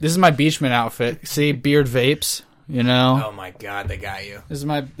This is my Beachman outfit. See, beard vapes. You know. Oh my God, they got you. This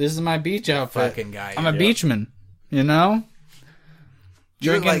is my beach outfit. Fucking guy. I'm a beachman. You know.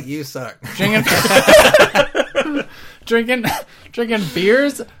 You look like you suck. Drinking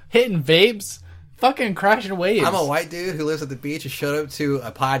beers, hitting vapes, fucking crashing waves. I'm a white dude who lives at the beach and showed up to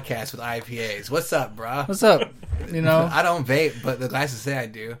a podcast with IPAs. What's up, bro? What's up? You know, I don't vape, but the glasses say I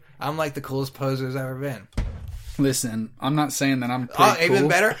do. I'm like the coolest poser there's ever been. Listen, I'm not saying that I'm pretty even cool.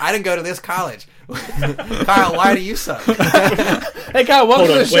 better, I didn't go to this college. Kyle, why do you suck? Hey, Kyle, welcome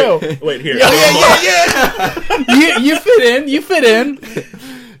to the show. Wait, here. Yeah. You fit in.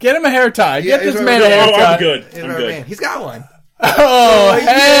 Get him a hair tie. Get this man a haircut. I'm good. He's got one. Oh,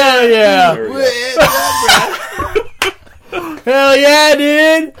 hell yeah. Hell yeah,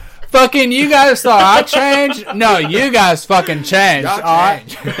 dude. Fucking you guys thought I changed? No, you guys fucking changed. Y'all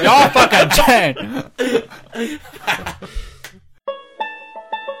changed. Y'all fucking changed.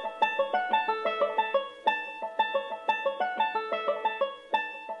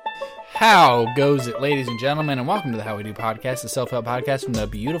 How goes it, ladies and gentlemen, and welcome to the How We Do podcast, the self-help podcast from the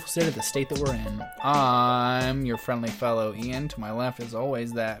beautiful city of the state that we're in. I'm your friendly fellow Ian. To my left, as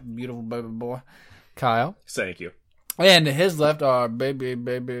always, that beautiful baby boy, Kyle. Thank you. And to his left, our baby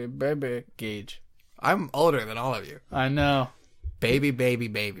Gage. I'm older than all of you. I know. Baby.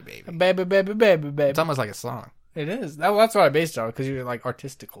 Baby. It's almost like a song. It is. That's what I based it on, because you're like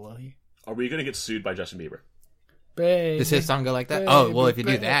artistical. Are we going to get sued by Justin Bieber? Baby. Does his song go like that? Baby, Oh, well, if you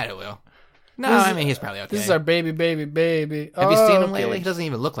do baby. that, it will. No, I mean, he's probably okay. This is our baby. Have you seen him lately? He doesn't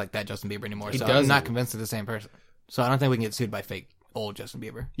even look like that Justin Bieber anymore, so I'm not convinced it's the same person. So I don't think we can get sued by fake old Justin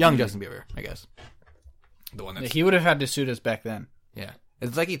Bieber. Young Justin Bieber, I guess. The one that's... He would have had to suit us back then. Yeah.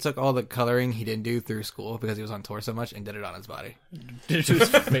 It's like he took all the coloring he didn't do through school because he was on tour so much and did it on his body. Did to his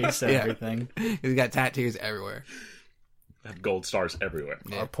face and Yeah. everything. He's got tattoos everywhere. Have gold stars everywhere.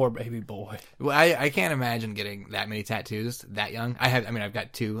 Our poor baby boy. Well, I can't imagine getting that many tattoos that young. I've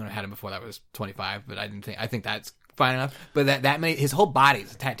got 2 and I had them before that was 25, but I think that's fine enough. But that many, his whole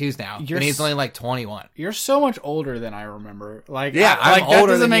body's tattoos now. And he's only like 21. You're so much older than I remember. Like, Yeah, I'm that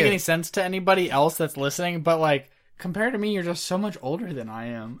older doesn't than make you. any sense to anybody else that's listening, but like, compared to me, you're just so much older than I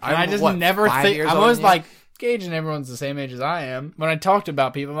am. And I just never 5 think, years I'm older always than you? like, Gage and everyone's the same age as I am. When I talked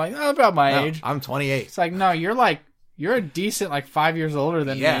about people, I'm like, oh, about my No, age. I'm 28. It's like, no, you're a decent, like, 5 years older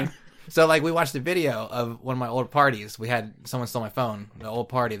than Yeah. me. So, like, we watched a video of one of my old parties. We had someone stole my phone. The old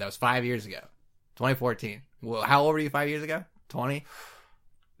party that was 5 years ago, 2014. Well, how old were you 5 years ago? 20?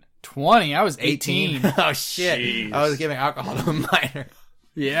 20. I was 18. Oh shit! Jeez. I was giving alcohol to a minor,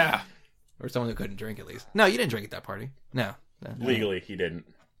 Yeah. or someone who couldn't drink at least. No, you didn't drink at that party. No. Legally, he didn't.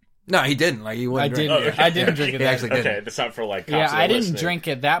 No, he didn't. Like he I wouldn't drink. didn't. okay. I didn't drink it. He that actually day. didn't. Okay, that's not for like cops Yeah, that I are didn't listening. drink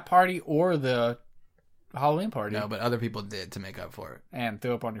at that party or the Halloween party. No, but other people did to make up for it. And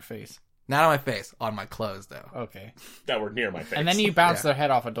threw up on your face. Not on my face, on my clothes though. Okay. that were near my face. And then you bounced Yeah. their head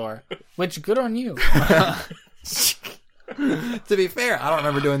off a door. Which, good on you. To be fair, I don't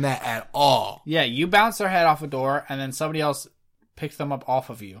remember doing that at all. Yeah, you bounced their head off a door, and then somebody else picked them up off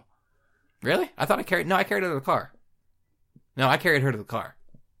of you. Really? I thought I carried. No, I carried her to the car. No, I carried her to the car.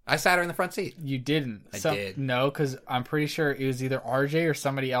 I sat her in the front seat. You didn't. I did. No, because I'm pretty sure it was either RJ or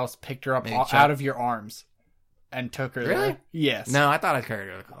somebody else picked her up Maybe Chuck. out of your arms and took her Really? there. Yes. No, I thought I carried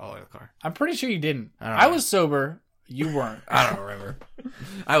her all the way to the car. I'm pretty sure you didn't. I don't I know. was sober. You weren't. I don't remember.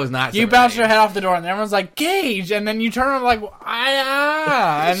 I was not. You sober bounced that your head off the door, and everyone's like, Gage! And then you turn around like,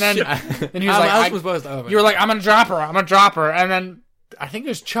 and then year. he was like, I was supposed to open. you were like, I'm gonna drop her. And then I think it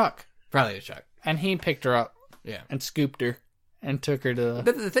was Chuck. probably a Chuck. And he picked her up Yeah. and scooped her and took her to...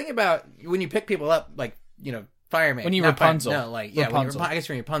 The thing about when you pick people up, like, you know, fireman. When you not Rapunzel. No, like, yeah, when Rapunzel. I guess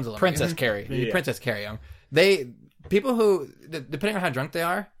you're Rapunzel. Princess Carrie. When you Yeah. Princess Carrie. People who, depending on how drunk they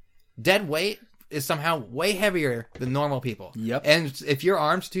are, dead weight is somehow way heavier than normal people. Yep. And if your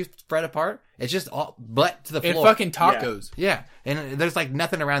arms too spread apart, it's just all butt to the It floor. fucking tacos. Yeah. And there's like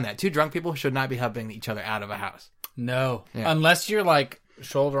nothing around that. 2 drunk people should not be helping each other out of a house. No. Yeah. Unless you're like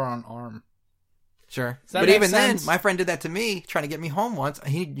shoulder on arm. Sure. that But make even sense? then, my friend did that to me, trying to get me home once. And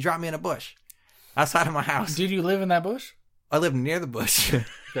he dropped me in a bush outside of my house. Did you live in that bush? I live near the bush.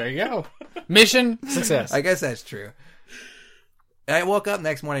 There you go. Mission success. I guess that's true. And I woke up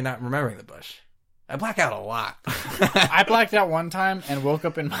next morning not remembering the bush. I black out a lot. I blacked out one time and woke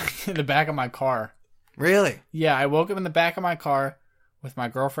up in the back of my car. Really? Yeah, I woke up in the back of my car with my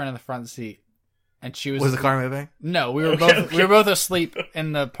girlfriend in the front seat. And she was... Was the car moving? No, we were both asleep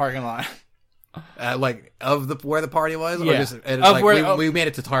in the parking lot. Like of the where the party was, or Yeah. just it was Of like where- we made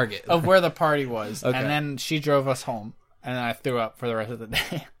it to Target. Of where the party was. Okay. And then she drove us home. And then I threw up for the rest of the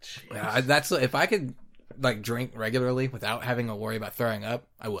day. Yeah, that's if I could like drink regularly without having to worry about throwing up,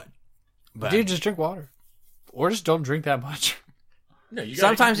 I would. But Dude, just drink water. Or just don't drink that much. No, you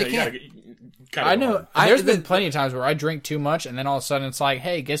Sometimes you can't. I know. There's been plenty of times where I drink too much, and then all of a sudden it's like,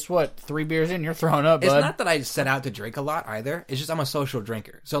 hey, guess what? 3 beers in, you're throwing up, It's bud. not that I set out to drink a lot either. It's just I'm a social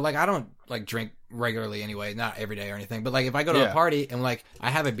drinker. So like I don't like drink regularly anyway, not every day or anything. But like if I go to a party and like I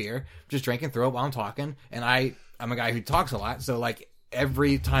have a beer, just drink and throw it while I'm talking, and I'm a guy who talks a lot. So like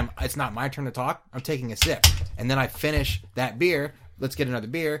every time it's not my turn to talk, I'm taking a sip, and then I finish that beer. Let's get another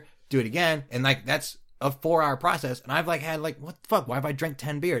beer, do it again, and like that's a 4-hour process, and I've like had like, what the fuck? Why have I drank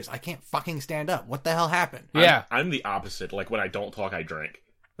 10 beers? I can't fucking stand up. What the hell happened? Yeah. I'm the opposite. Like when I don't talk, I drink.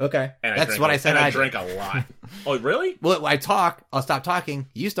 Okay, And that's what I said. I drink a lot. Oh, really? Well, I talk. I'll stop talking.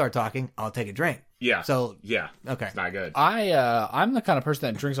 You start talking. I'll take a drink. Yeah. So yeah, okay, it's not good. I'm the kind of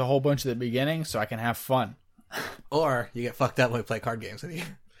person that drinks a whole bunch at the beginning so I can have fun. or you get fucked up when we play card games with you.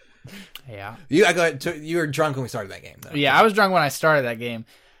 Yeah. You were drunk when we started that game, though. Yeah, I was drunk when I started that game.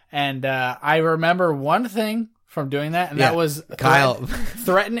 And I remember one thing from doing that, and that was Kyle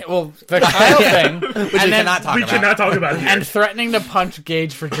threatening. Well, the Kyle thing, which we cannot talk We about. cannot talk about it here. and threatening to punch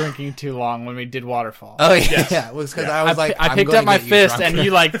Gage for drinking too long when we did Waterfall. Oh yeah, yeah. It was because I was like, I I'm picked going up my to get you fist, drunk. and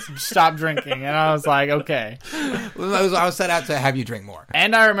you like stopped drinking, and I was like, okay. I was set out to have you drink more.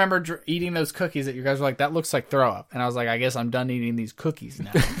 And I remember eating those cookies that you guys were like, that looks like throw up, and I was like, I guess I'm done eating these cookies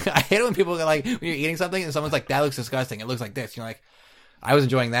now. I hate it when people go like, when you're eating something and someone's like, that looks disgusting. It looks like this. You're like, I was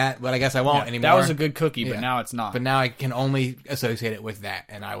enjoying that, but I guess I won't anymore. That was a good cookie, but Yeah. now it's not. But now I can only associate it with that,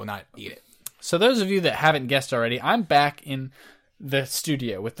 and I will not eat it. So those of you that haven't guessed already, I'm back in the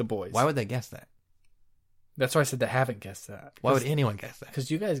studio with the boys. Why would they guess that? That's why I said they haven't guessed that. Why would anyone guess that? Because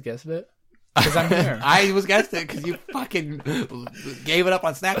you guys guessed it. Because I'm here. I was guessed it because you fucking gave it up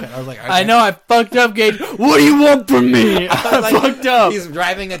on Snapchat. I was like, okay. I know I fucked up, Gage. What do you want from me? I Like, fucked up. He's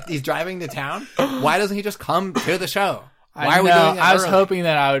driving to town. Why doesn't he just come to the show? Why I are we know, doing that I was early? hoping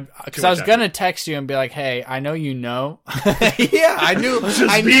that I would, because I was much gonna text you and be like, "Hey, I know you know, Yeah, I knew.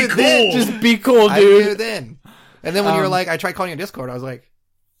 I be knew cool. then. just be cool, I knew dude." then. And then when you were like, I tried calling you on Discord. I was like,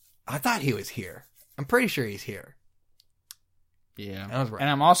 I thought he was here. I'm pretty sure he's here. Yeah, That was right. and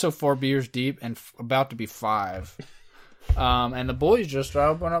I'm also 4 beers deep and about to be 5. And the boys just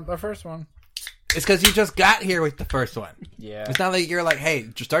opened up the first one. It's because you just got here with the first one. Yeah, It's not like you're like, hey,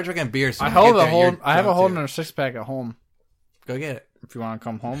 just start drinking beer. So I when you hold get a there, whole. you're I have a drunk whole too. another 6-pack at home. Go get it. If you want to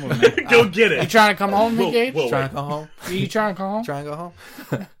come home with me, Go get you it. trying to come home, with me, We'll- Gage? we'll Trying wait. to go home. You trying to come home? Trying to go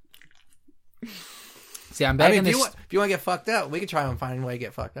home. See, I'm back I mean, in if this. you want to get fucked up, we can try and find a way to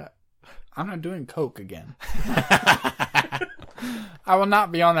get fucked up. I'm not doing coke again. I will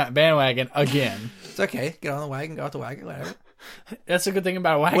not be on that bandwagon again. It's okay. Get on the wagon, go off the wagon, whatever. That's a good thing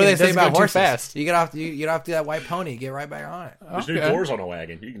about a wagon. What do they It say doesn't about go horses? too fast. You get off. You get off to that white pony. Get right back on it. There's new doors on a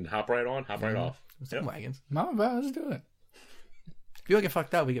wagon. You can hop right on, hop right off. Some Yep. wagons. Not bad. Let's do it. If you want to get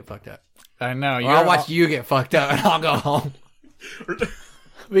fucked up, we get fucked up. I know. Or I'll watch you get fucked up, and I'll go home.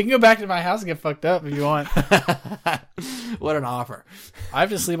 We can go back to my house and get fucked up if you want. What an offer! I have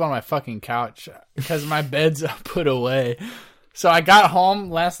to sleep on my fucking couch because my bed's put away. So I got home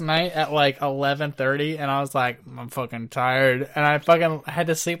last night at like 11:30, and I was like, I'm fucking tired, and I fucking had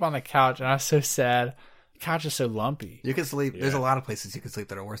to sleep on the couch, and I was so sad. The couch is so lumpy. You can sleep. There's a lot of places you can sleep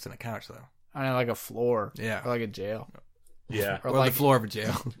that are worse than a couch, though. I know, like a floor, Yeah. or like a jail, Yeah. or Or like the floor of a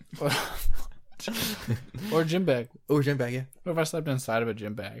jail. or a gym bag. Or gym bag, yeah. What if I slept inside of a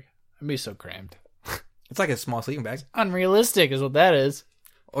gym bag? I'd be so cramped. It's like a small sleeping bag. Unrealistic is what that is.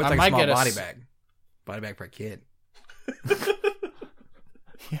 Or it's I like a might small get a body s- bag. Body bag for a kid.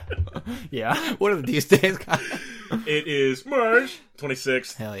 Yeah. What are these days, guys? It is March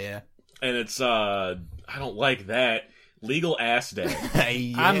 26th, Hell yeah. and it's I don't like that legal ass day.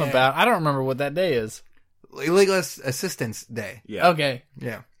 I don't remember what that day is. Legal Assistance Day. Yeah. Okay.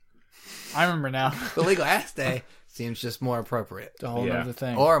 Yeah. I remember now. The Legal Ass Day seems just more appropriate. The whole Yeah. other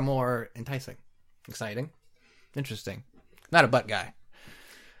thing. Or more enticing. Exciting. Interesting. Not a butt guy.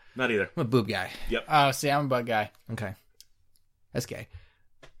 Not either. I'm a boob guy. Oh, see, I'm a butt guy. Okay. That's gay.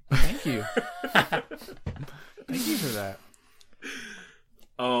 Thank you. Thank you for that.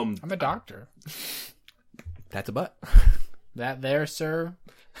 I'm a doctor. That's a butt. That there, sir.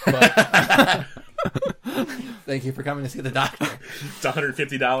 But Thank you for coming to see the doctor. It's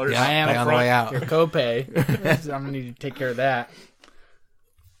 $150. Yeah. I am Pay on the way out. your copay. So I'm gonna need to take care of that.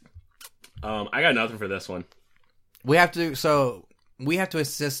 I got nothing for this one. We have to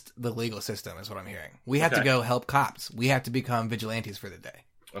assist the legal system, is what I'm hearing. We have to Okay. go help cops. We have to become vigilantes for the day.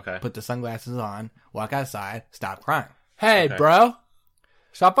 Okay. Put the sunglasses on, walk outside, stop crying. Hey, Okay. bro.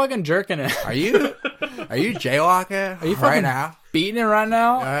 Stop fucking jerking it. Are you jaywalking you right fucking now? beating it right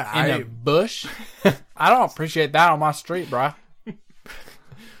now I- in a bush? I don't appreciate that on my street, bro.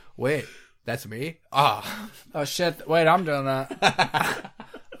 Wait, that's me? Ah. Oh, shit. Wait, I'm doing that.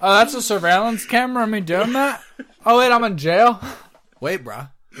 Oh, that's a surveillance camera of me doing that? Oh, wait, I'm in jail? Wait, bro.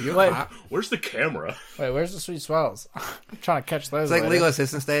 You're Wait. hot. Where's the camera? Wait, where's the sweet swells? I'm trying to catch those. It's like later. Legal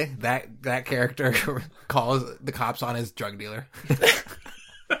Assistance Day. That character calls the cops on his drug dealer.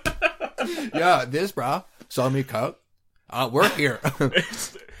 Yeah, this bro sold me coke. Work here.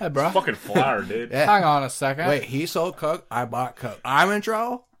 Hey, bro. Fucking flyer, dude. Yeah. Hang on a second. Wait, he sold coke. I bought coke. I'm in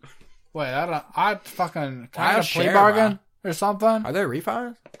trouble. Wait, I fucking... Can I I'll get a plea share, bargain or something? Are there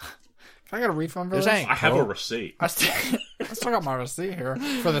refunds? Can I get a refund for They're this? saying I have a coke. receipt. I still got my receipt here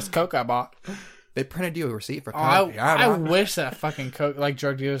for this coke I bought. They printed you a receipt for coke. I wish that fucking coke, like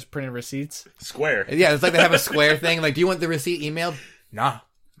drug dealers printed receipts. Square. Yeah, it's like they have a square thing. Like, do you want the receipt emailed? Nah.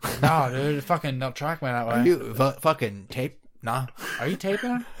 No, dude, fucking don't track me that way. You fucking tape? Nah. Are you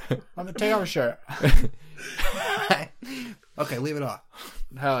taping? Let me take off your shirt. Okay, leave it off.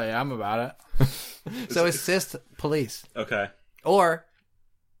 Hell yeah, I'm about it. So assist police Okay. or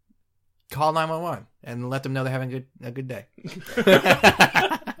call 911 and let them know they're having a good day.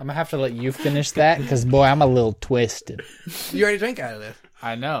 I'm gonna have to let you finish that because boy, I'm a little twisted. You already drank out of this.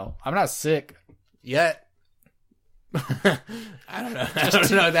 I know. I'm not sick. Yet. I don't know. I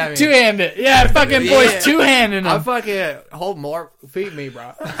don't know what that means. Two-handed. Yeah, fucking boys two-handing I them. fucking hold more. Feed me,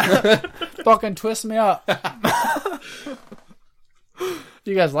 bro. Fucking twist me up.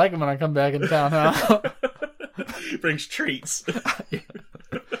 You guys like them when I come back in town, huh? Brings treats.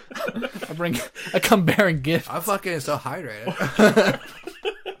 I come bearing gifts. I'm fucking so hydrated.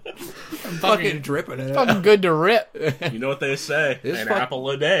 I'm fucking dripping in it. Fucking good to rip. You know what they say? This An fuck- apple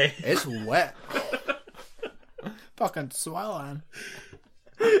a day. It's wet. Fucking swelling.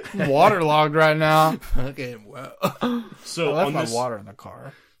 I'm waterlogged right now. Fucking wet. So I left on my this, water in the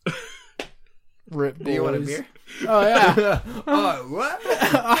car. Rip boys. Do you want a beer? Oh, yeah. Oh, what?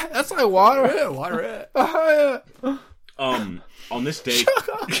 That's like water. Water. Oh, yeah. on this day,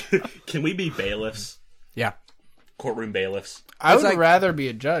 can we be bailiffs? Yeah. Courtroom bailiffs. I would like- rather be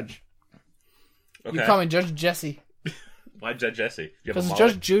a judge. Okay. You call me Judge Jesse. Why Judge Jesse? You have a Because mullet?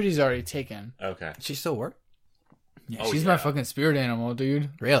 Judge Judy's already taken. Okay. She still work? Yeah, Oh, she's yeah. my fucking spirit animal,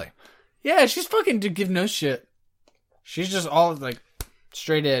 dude. Really? Yeah, she's fucking to give no shit. She's just all like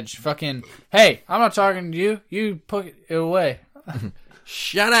straight edge. Fucking, hey, I'm not talking to you. You put it away.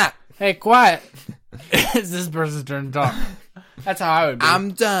 Shut up. Hey, quiet. It's this person's turn to talk. That's how I would be.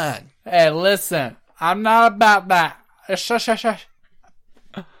 I'm done. Hey, listen. I'm not about that. Shush, shush, shush.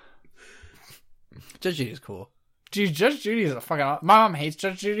 Judge Judy's cool. Dude, Judge Judy is a fucking... My mom hates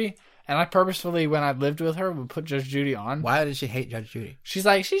Judge Judy, and I purposefully, when I lived with her, would put Judge Judy on. Why did she hate Judge Judy? She's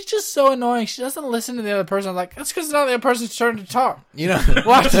like, she's just so annoying. She doesn't listen to the other person. I'm like, that's because now the other person's turn to talk. You know,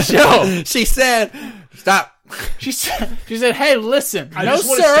 Watch the show. She said, "Stop." She said, hey, listen. I No, just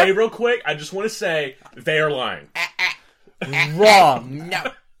want to sir. say real quick. I just want to say they are lying. Wrong. No.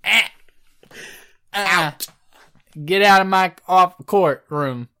 Out. Get out of my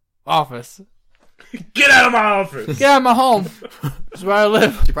courtroom office. Get out of my office. Get out of my home. That's where I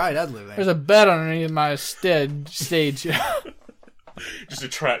live. She probably does live there. There's a bed underneath my stage. Just a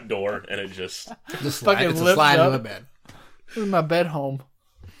trap door, and it just. Just slide, fucking it's a lift slide up. into a bed. This is my bed home.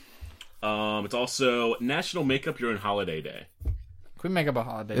 It's also National Makeup Your Own Holiday Day. Can we make up a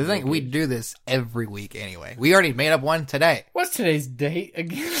holiday? The thing, we do this every week anyway. We already made up one today. What's today's date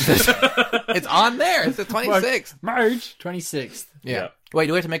again? It's on there. It's the 26th. March 26th. Yeah. Yeah. Wait,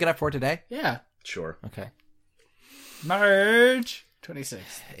 do we have to make it up for today? Yeah. Sure. Okay. March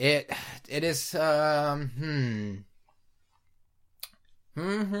 26th. It is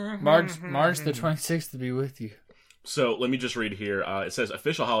March the 26th to be with you. So let me just read here. It says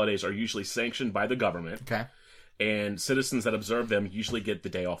official holidays are usually sanctioned by the government, Okay. and citizens that observe them usually get the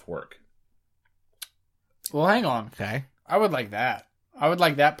day off work. Well, hang on. Okay. I would like that. I would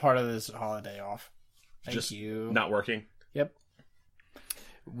like that part of this holiday off. Thank Just you. not working. Yep.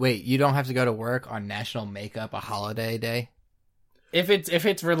 Wait, you don't have to go to work on National Makeup a Holiday Day? If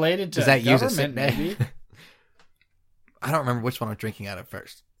it's related to Does that use a government, sick day? maybe. I don't remember which one I was drinking out of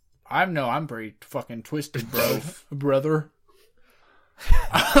first. I'm pretty fucking twisted, bro. Brother.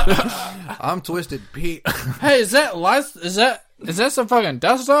 I'm Twisted Pete. Hey, is that some fucking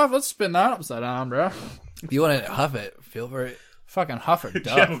dust off? Let's spin that upside down, bro. If you want to huff it, feel for it. Fucking huff or Do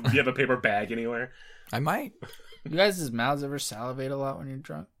duff. you have a paper bag anywhere? I might. You guys' mouths ever salivate a lot when you're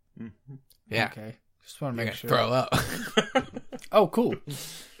drunk? Yeah. Okay. Just want to You're make gonna sure. throw up. Oh, cool.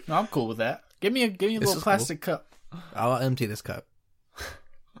 No, I'm cool with that. Give me a This little is plastic cup. I'll empty this cup.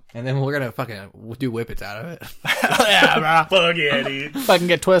 And then we're gonna fucking do whippets out of it. Yeah, bro. Fuck yeah, dude. Fucking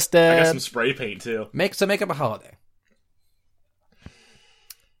get twisted. I got some spray paint too. Make up a holiday.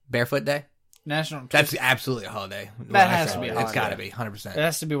 Barefoot Day. National. That's absolutely a holiday. That has to be a It's holiday. got to be 100%. It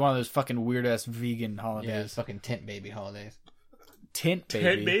has to be one of those fucking weird ass vegan Yeah, holidays. fucking tent baby holidays. Tent baby.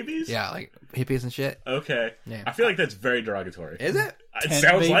 Tent babies? Yeah, like hippies and shit. Okay. Yeah. I feel like that's very derogatory. Is it? It Tent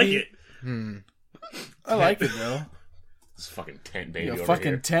sounds like baby? it. I like it though. This fucking tent baby Yo, over fucking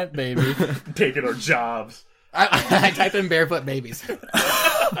here. tent baby. Taking our jobs. I type in barefoot babies.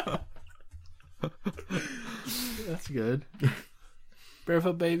 That's good.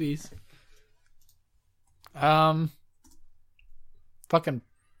 Barefoot babies. Fucking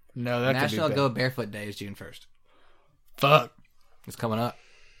no. That National could be Go bad. Barefoot Day is June 1st. Fuck. It's coming up.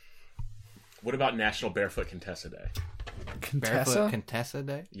 What about National Barefoot Contessa Day? Barefoot Contessa. Contessa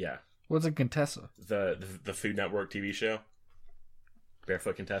Day? Yeah. What's a Contessa? The Food Network TV show?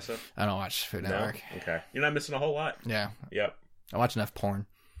 Barefoot Contessa? I don't watch Food No? Network. Okay. You're not missing a whole lot. Yeah. Yep. I watch enough porn.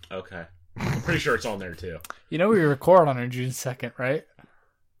 Okay. I'm pretty sure it's on there too. You know we record on June 2nd, right?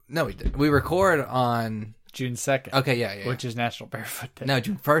 No, we did. We record on... June 2nd. Okay, yeah. Which is National Barefoot Day. No,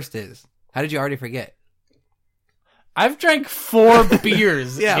 June 1st is. How did you already forget? I've drank 4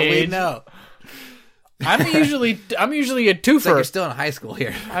 beers. Yeah, we Gage. know. I'm usually a It's like you're twofer. still in high school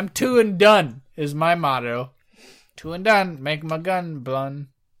here. I'm 2 and done is my motto. 2 and done, make my gun blun.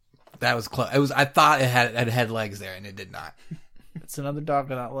 That was close. It was. I thought it had legs there, and it did not. It's another dog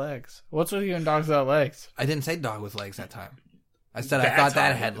without legs. What's with you and dogs without legs? I didn't say dog with legs that time. I said I That thought that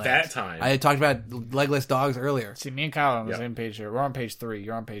time. had legs. That time. I had talked about legless dogs earlier. See, me and Kyle are on the Yep. same page here. We're on page 3.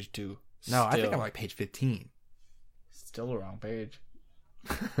 You're on page 2. No, I think Still. I'm like page 15. Still the wrong page.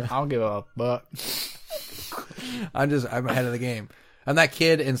 I don't give a fuck. I'm ahead of the game. I'm that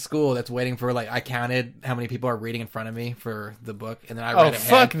kid in school that's waiting for, like, I counted how many people are reading in front of me for the book, and then I read ahead.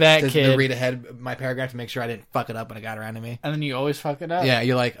 fuck that to kid. read ahead my paragraph to make sur I didn't fuck it up when it got around to me. And then you always fuck it up? Yeah,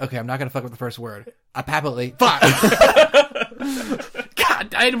 you're like, okay, I'm not gonna fuck up the first word. Apparently, fuck.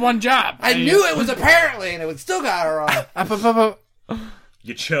 God, I had one job. I knew it was apparently, and it still got it wrong.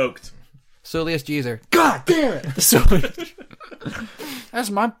 You choked. Solius Jeezer. God damn it. So, that's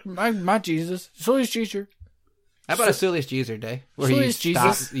my Jesus. Solis Jeezer. How about a Solius Jeezer day? Where Solius you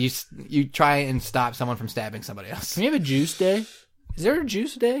stop, Jesus? you try and stop someone from stabbing somebody else. Can we have a juice day? Is there a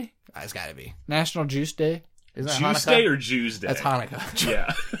juice day? It's gotta be. National Juice Day? Isn't that Juice Hanukkah? Day or Jews Day? That's Hanukkah.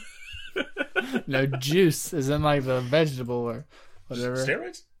 Yeah. No, juice is in like the vegetable or whatever.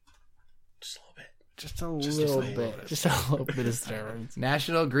 Steroids? Just a little bit. Just a little bit. Just a little bit of steroids.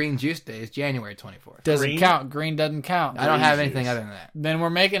 National Green Juice Day is January 24th. Doesn't Green? count. Green doesn't count. I don't have juice. anything other than that. Then we're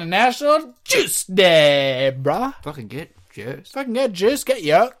making a National Juice Day, bruh. Fucking get juice. Fucking get juice, get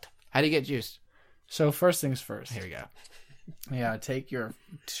yucked. How do you get juiced? So first things first. Here we go. Yeah, take your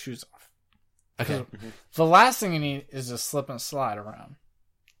shoes off. Okay. The last thing you need is to slip and slide around.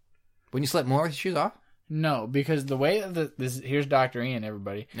 When you slip more with your shoes off? No, because the way that here's Dr. Ian,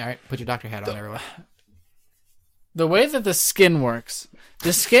 everybody. All right, put your doctor hat on, everyone. The way that the skin works,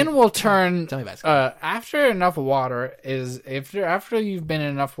 the skin will turn. Tell me about skin. After enough water after you've been in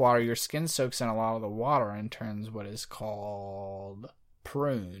enough water, your skin soaks in a lot of the water and turns what is called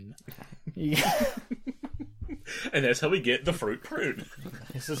prune. And that's how we get the fruit prune.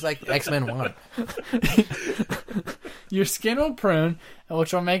 This is like X-Men 1. Your skin will prune,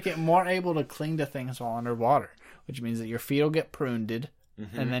 which will make it more able to cling to things while underwater, which means that your feet will get pruned,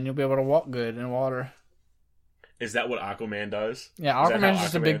 and then you'll be able to walk good in water. Is that what Aquaman does? Yeah, Is that Aquaman's how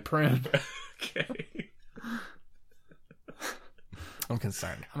just a Aquaman- big prune. Okay. I'm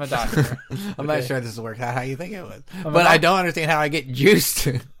concerned. I'm a doctor. I'm not sure this works out how you think it would. a But I doc- don't understand how I get juiced.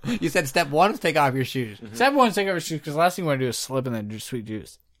 You said step 1 is take off your shoes. Step 1, take off your shoes, because the last thing you want to do is slip in the sweet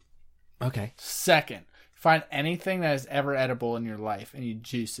juice. Okay. Second, find anything that is ever edible in your life, and you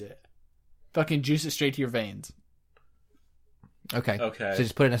juice it. Fucking juice it straight to your veins. Okay. Okay. So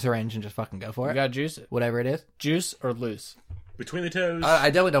just put it in a syringe and just fucking go for You it. gotta juice it. Whatever it is. Juice or loose. Between the toes. I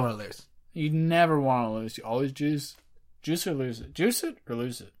definitely don't want to lose. You never want to lose. You always juice. Juice or lose it. Juice it or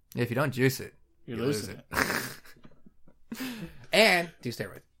lose it. If you don't juice it, You're you losing lose it. And do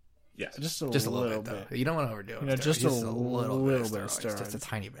steroids. yes. Just a Little bit, though. You don't want to overdo it. You know, with just steroids. a little little bit bit of of steroids. Just a steroids.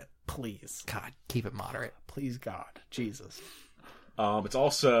 tiny bit. Please. God, keep it moderate. Please, God. Jesus. It's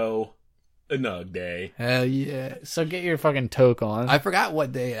also a Nug Day. Hell yeah. So get your fucking toque on. I forgot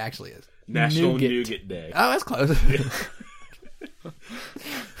what day it actually is. National Nougat. Nougat Day. Oh, that's close.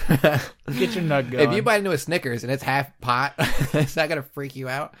 Get your nut going. If you bite into a Snickers and it's half pot, is that gonna freak you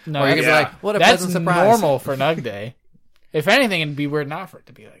out? No, or you're gonna yeah. be like, what a that's pleasant surprise. normal for Nug Day. If anything, it'd be weird not for it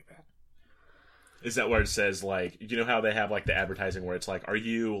to be like that. Is that where it says, like, you know how they have, like, the advertising where it's like, are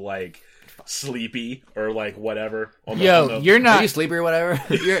you, like, sleepy or, like, whatever? You're not. Are you sleepy or whatever?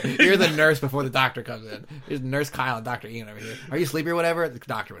 you're the nurse before the doctor comes in. Here's Nurse Kyle and Dr. Ian over here. Are you sleepy or whatever? The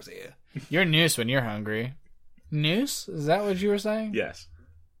doctor will see you. You're Noose when you're hungry. Noose? Is that what you were saying? Yes.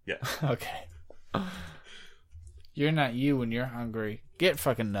 Yeah. Okay. You're not you when you're hungry. Get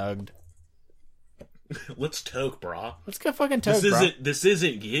fucking nugged. Let's toke, brah. Let's get fucking toke, bro. This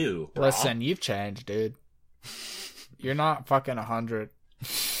isn't you, brah. Listen, you've changed, dude. You're not fucking 100.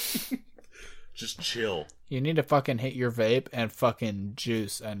 Just chill. You need to fucking hit your vape and fucking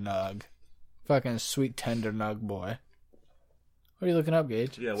juice a nug. Fucking sweet tender nug boy. What are you looking up,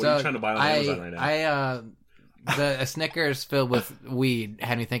 Gage? Yeah, what are you trying to buy on Amazon right now? The Snickers filled with weed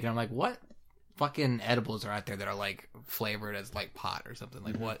had me thinking, I'm like, what fucking edibles are out there that are like flavored as like pot or something?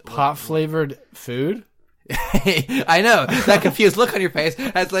 Like what? Pot flavored food? I know. That confused look on your face.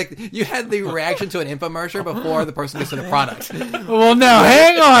 As like you had the reaction to an infomercial before the person gets to the product. Well, now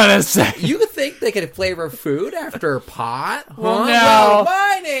hang on a second. You think they could flavor food after pot? Huh? Well, now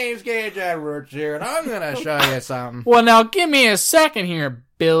my name's Gage Edwards here, and I'm gonna show you something. Well, now give me a second here,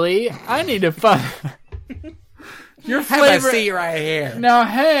 Billy. I need to find your Have a flavor. seat right here. Now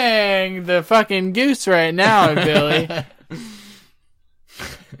hang the fucking goose right now, Billy.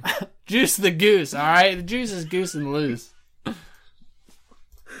 Juice the goose, all right. The juice is goose and loose. Hold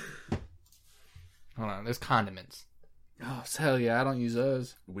on, there's condiments. Oh hell yeah! I don't use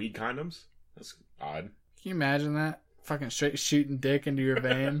those. Weed condoms? That's odd. Can you imagine that? Fucking straight shooting dick into your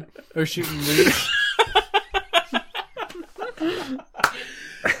vein or shooting loose.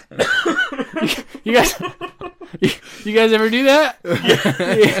 You guys ever do that?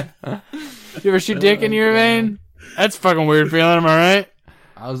 Yeah. You ever shoot dick into your vein? That's a fucking weird feeling, am I right?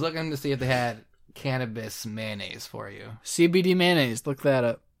 I was looking to see if they had cannabis mayonnaise for you. CBD mayonnaise. Look that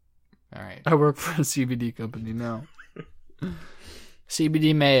up. All right. I work for a CBD company now.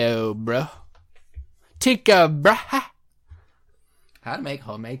 CBD mayo, bro. Tika, bruh. How to make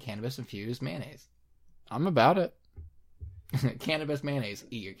homemade cannabis-infused mayonnaise. I'm about it. Cannabis mayonnaise.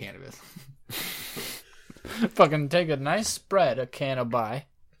 Eat your cannabis. Fucking take a nice spread of cannabi.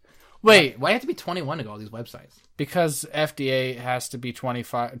 Wait, why do you have to be 21 to go to all these websites? Because FDA has to be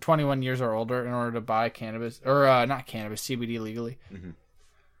 21 years or older in order to buy cannabis, or not cannabis, CBD legally. Mm-hmm.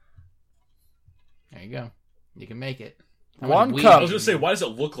 There you go. You can make it. One cup. I was going to say, why does it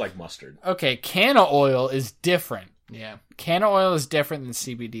look like mustard? Okay, canna oil is different. Yeah. Canna oil is different than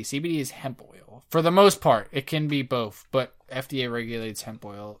CBD. CBD is hemp oil. For the most part, it can be both, but FDA regulates hemp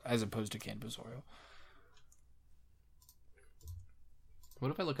oil as opposed to cannabis oil.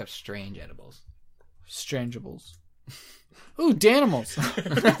 What if I look up strange edibles? Strangeables. Ooh, Danimals.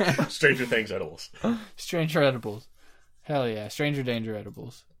 Stranger Things edibles. Stranger edibles. Hell yeah. Stranger danger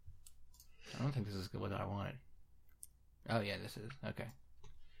edibles. I don't think this is what I wanted. Oh yeah, this is. Okay.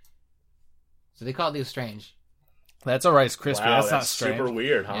 So they call these strange. That's a Rice Krispie. Wow, that's not strange. Super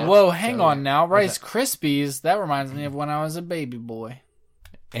weird, huh? Yeah. Whoa, hang So, on now. Rice Krispies, that reminds me of when I was a baby boy.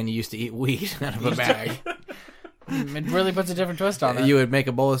 And you used to eat weed out of a bag. It really puts a different twist on it. You would make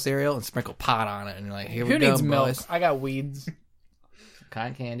a bowl of cereal and sprinkle pot on it, and you're like, "Here we Who go, needs milk? boys." I got weeds.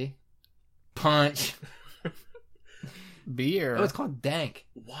 Cotton candy, punch. Beer. Oh, it's called dank.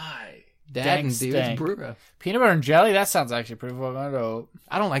 Why? Dank, dude. stank. It's brewer. Peanut butter and jelly? That sounds actually pretty fucking dope.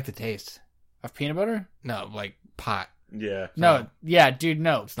 I don't like the taste. Of peanut butter? No, like pot. Yeah. No. Yeah, dude,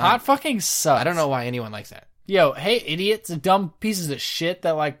 no. Pot not- fucking sucks. I don't know why anyone likes that. Yo, hey, idiots, dumb pieces of shit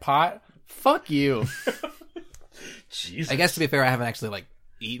that like pot. Fuck you. Jesus. I guess to be fair, I haven't actually like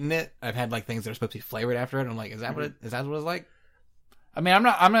eaten it. I've had like things that are supposed to be flavored after it. I'm like, is that what it's like? I mean, I'm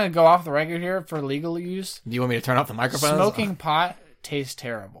gonna go off the record here for legal use. Do you want me to turn off the microphones? Smoking pot tastes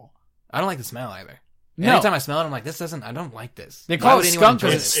terrible. I don't like the smell either. No. Anytime I smell it, I'm like, I don't like this. They Why call would it anyone skunk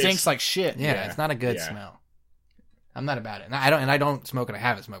because enjoy it this? stinks like shit. Yeah, it's not a good Yeah. smell. I'm not about it. And I don't smoke it. I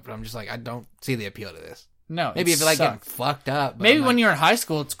haven't smoked, but I'm just like, I don't see the appeal to this. No, Maybe it if you like getting sucks. fucked up. But Maybe I'm when like, you're in high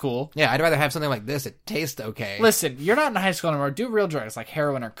school, it's cool. yeah, I'd rather have something like this. It tastes okay. Listen, you're not in high school anymore. Do real drugs like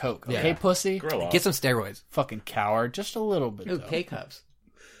heroin or coke. Okay, Yeah. pussy? Grow up. Get some steroids. Fucking coward. Just a little bit. Ooh, though. K-cups.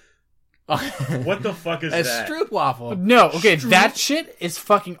 What the fuck is A that? stroop waffle. No, okay, that shit is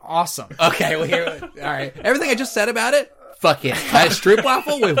fucking awesome. Okay, well here. All right, everything I just said about it. Fuck it. A stroop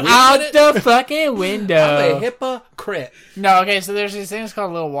waffle with weed in Out it. the fucking I'm window. a hypocrite. No, okay, so there's these things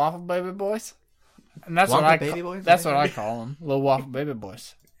called little waffle baby boys. And that's what Waffle I baby call, boys? that's what I call them. Little waffle baby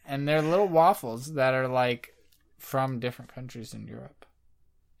boys. And they're little waffles that are like from different countries in Europe.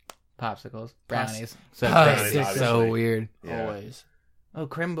 Popsicles, brownies. So, Popsicles. so weird. Yeah. Always. Oh,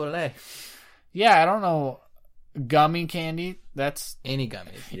 creme brulee. Yeah, I don't know. Gummy candy. That's Any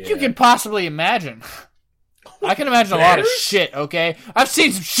gummies. Yeah. you can possibly imagine. I can imagine a lot of shit. Okay, I've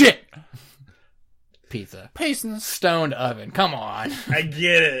seen some shit. Pizza. Pacing. Stoned oven. Come on. I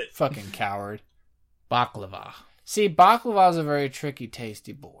get it. Fucking coward. Baklava. See, baklava is a very tricky,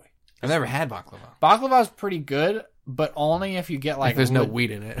 tasty boy. I've never had baklava. Baklava is pretty good, but only if you get like Like there's no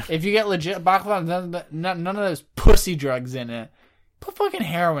weed in it. If you get legit baklava, none of those pussy drugs in it. Put fucking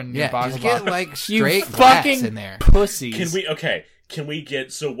heroin in your Yeah, baklava. just get like You straight fucking glass in there. pussies. Can we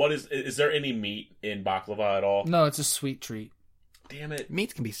get, so what is there any meat in baklava at all? No, it's a sweet treat. Damn it.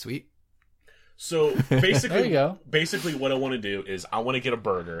 Meats can be sweet. So basically, There you go. Basically what I want to do is I want to get a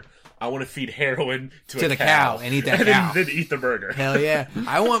burger. I want to feed heroin to the a cow and eat that and cow. then eat the burger. Hell yeah.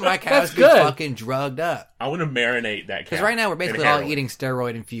 I want my cows That's to be good. fucking drugged up. I want to marinate that cow. Because right now we're in basically all heroin. eating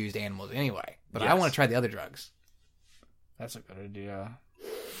steroid-infused animals anyway. But I Yes. want to try the other drugs. That's a good idea.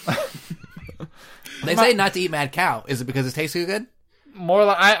 They say not to eat mad cow. Is it because it tastes too good? More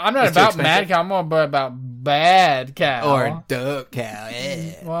like I'm not It's too about expensive? mad cow. I'm more about bad cow. Or dope cow?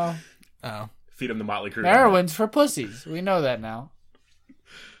 Yeah. well, Oh. Feed them the Motley Crue. heroin's for pussies. We know that now.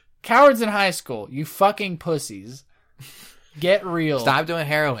 Cowards in high school, you fucking pussies. Get real. Stop doing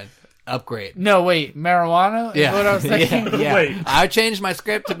heroin. Upgrade. No, wait, marijuana? Is what I was thinking. yeah. Wait. I changed my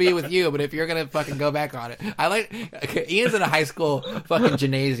script to be with you, but if you're gonna fucking go back on it, I like. Okay, Ian's in a high school fucking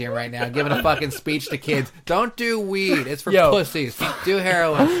gymnasium right now, giving a fucking speech to kids. Don't do weed. It's for Yo. pussies. Do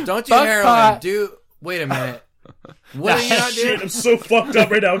heroin. Don't do Fuck heroin. pot. Do. Wait a minute. What are you not Shit, doing? I'm so fucked up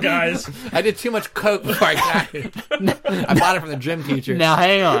right now, guys. I did too much coke before I got it. I bought it from the gym teacher. Now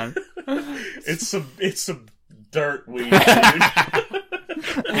hang on. It's some dirt weed, dude.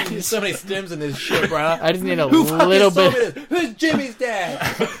 There's so many stems in this shit, bro. I just need a Who fucking little sold bit. me this? Who's Jimmy's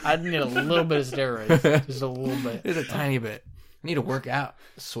dad? I need a little bit of steroids. Just a little bit. There's a tiny bit. I need to work out.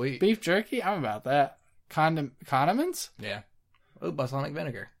 Sweet. Beef jerky? I'm about that. Condiments? Yeah. Oh, balsamic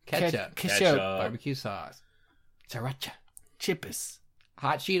vinegar. Ketchup. Ketchup. Barbecue sauce. Sriracha. Chippers.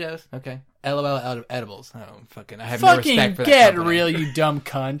 Hot Cheetos. Okay. LOL edibles. Oh, fucking. I have no Fucking respect for that get company. real, you dumb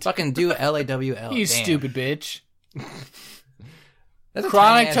cunt. Fucking do LAWL. You Damn. stupid bitch. That's a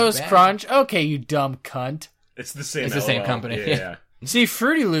Chronic tiny-ass Toast bag. Crunch? Okay, you dumb cunt. It's the same. It's the same LOL. company. Yeah. See,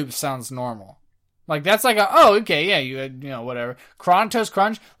 Fruity Loops sounds normal. Like, that's like oh, okay, yeah, you know, whatever. Chronic Toast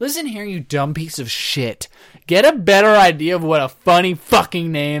Crunch? Listen here, you dumb piece of shit. Get a better idea of what a funny fucking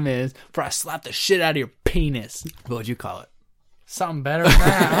name is before I slap the shit out of your penis. What would you call it? Something better than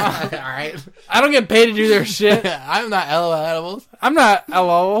that. All right. I don't get paid to do their shit. I'm not LOL edibles. I'm not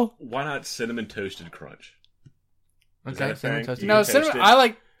LOL. Why not cinnamon toasted crunch? Is Okay. that a Cinnamon thing? toast. You No, can cinnamon. toast it. I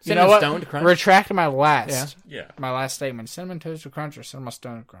like. You Cinnamon know what? Stoned Crunch? Retract my last. Yeah. Yeah. My last statement. Cinnamon Toasted Crunch or Cinnamon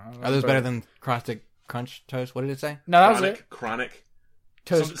Stoned Crunch? Are those better than Crustic Crunch Toast? What did it say? No, that was it. Chronic.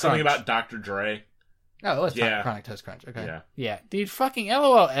 Toast Something Crunch. about Dr. Dre. Oh, it was Yeah. Chronic Toast Crunch. Okay. Yeah. Yeah, dude. Fucking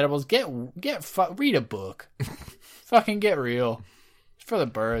LOL edibles. Read a book. Fucking get real. It's for the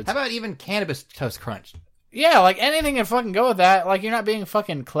birds. How about even Cannabis Toast Crunch? Yeah, like anything can fucking go with that. Like you're not being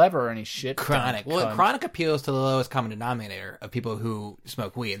fucking clever or any shit. Chronic. Well, Cunt. Chronic appeals to the lowest common denominator of people who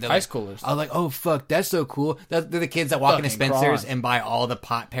smoke weed. They're High like, schoolers. I was like, oh, fuck, that's so cool. They're the kids that walk into Fucking Spencer's Cron. and buy all the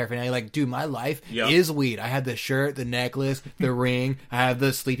pot paraphernalia. Like, dude, my life Yep. is weed. I have the shirt, the necklace, the ring. I have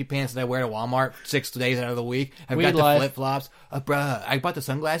the sleepy pants that I wear to Walmart 6 days out of the week. I've Weed got the life. flip-flops. Bruh, I bought the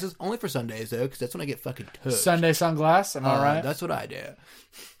sunglasses only for Sundays, though, because that's when I get fucking toast. Sunday sunglass. Am I right? That's what I do.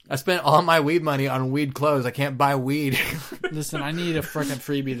 I spent all my weed money on weed clothes. I can't buy weed. Listen, I need a freaking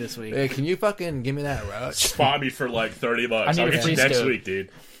freebie this week. Hey, can you fucking give me that roach? Spot me for like $30. I need I'll a get free you next stove. week, dude.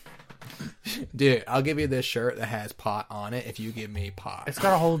 Dude, I'll give you this shirt that has pot on it if you give me pot. It's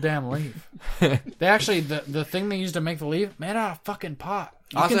got a whole damn leaf. They actually the thing they used to make the leaf made out of fucking pot.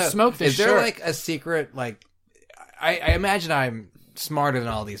 You can smoke this Is there shirt. like a secret, like, I imagine I'm smarter than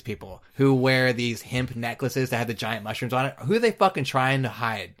all these people who wear these hemp necklaces that have the giant mushrooms on it. Who are they fucking trying to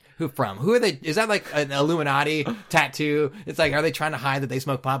hide? Who from? Who are they? Is that like an Illuminati tattoo? It's like, are they trying to hide that they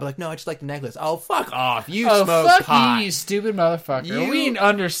smoke pot? But like, no, I just like the necklace. Oh, fuck off. You Oh, smoke fuck pot. you, you stupid motherfucker. You- We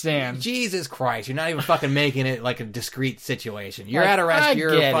understand. Jesus Christ, you're not even fucking making it like a discreet situation. You're Like, at a I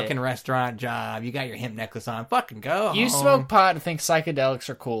your get fucking it. restaurant job. You got your hemp necklace on. Fucking go You home. smoke pot and think psychedelics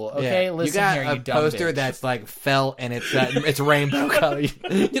are cool. Okay, Yeah. listen you got here, a you dumb poster bitch. that's like felt and it's rainbow color.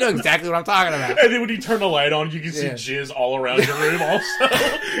 You know exactly what I'm talking about. And then when you turn the light on, you can see Yeah. jizz all around your room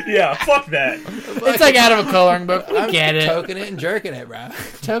also. Yeah, fuck that. It's like out of a coloring book. We I'm get it. toking it and jerking it, bro.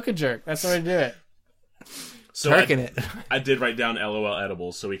 Toka jerk. That's the way to do it. So Jerking it. I did write down LOL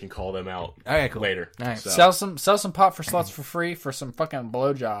edibles so we can call them out Okay, cool. later. All right. So, Sell some pot for sluts for free for some fucking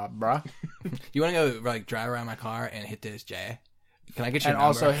blowjob, bruh. You want to go like drive around my car and hit this J? Can I get your and number?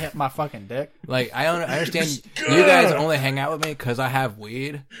 also hit my fucking dick. Like, I understand you guys only hang out with me because I have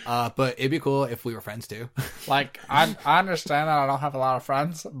weed, but it'd be cool if we were friends too. Like, I understand that I don't have a lot of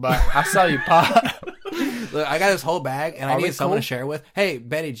friends, but I sell you pot. Look, I got this whole bag, and I Are we need someone cool? to share with. Hey,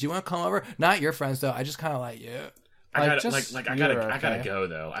 Betty, do you want to come over? Not your friends though. I just kind of like you. I Like, gotta, just- I you're gotta okay. go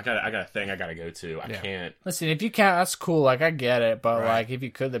though. I got a thing I gotta go to. I can't. Listen, if you can't, that's cool. Like, I get it, but Right. like, if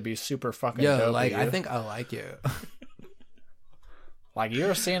you could, that'd be super fucking Yo, dope. like of you. I think I like you. Like, you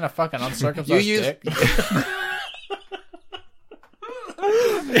ever seen a fucking uncircumcised You use- dick?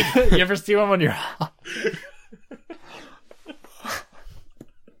 You ever see one when you're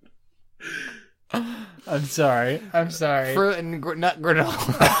I'm sorry. Fruit and nut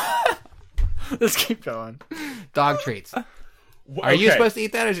granola. Let's keep going. Dog treats. Well, Are you okay, supposed to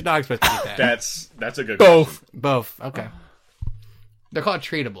eat that, or is your dog supposed to eat that? That's a good Both. Both. Okay. They're called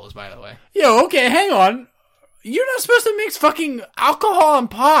treatables, by the way. Yo, okay, hang on. You're not supposed to mix fucking alcohol and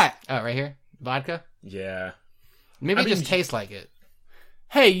pot. Oh, right here, vodka. question. Yeah. Maybe I it mean, just tastes like it.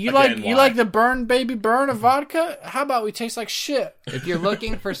 Hey, you Again, why? like the burn baby burn of vodka? How about we taste like shit? If you're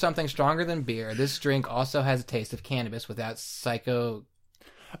looking for something stronger than beer, this drink also has a taste of cannabis without psycho.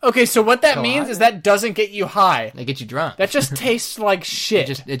 Okay, so what that Go means on. is that doesn't get you high. It gets you drunk. That just tastes like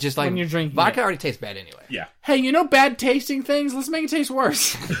shit. It just like when you're drinking vodka it. already tastes bad anyway. Yeah. Hey, you know bad tasting things? Let's make it taste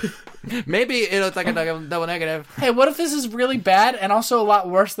worse. Maybe it's like a double negative. Hey, what if this is really bad and also a lot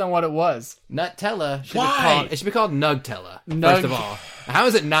worse than what it was? Nutella should Why? it should be called Nugtella. Nug- First of all, how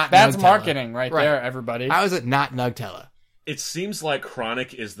is it not? That's Nugtella? marketing right there, everybody. How is it not Nugtella? It seems like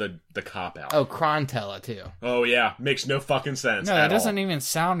Chronic is the cop out. Oh, Crontella too. Oh yeah, makes no fucking sense. No, at that doesn't all. even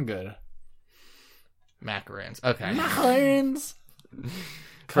sound good. Macarons. Okay. Macarons.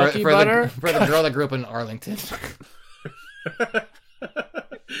 For, Cookie for butter? for the girl that grew up in Arlington.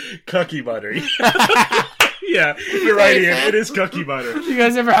 Cookie butter. Yeah, you're right, Ian. It is cookie butter. You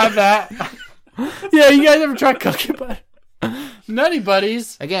guys ever have that? Yeah, you guys ever try cookie butter? Nutty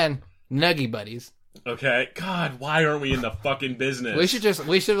Buddies. Again, Nuggy buddies. Okay. God, why aren't we in the fucking business?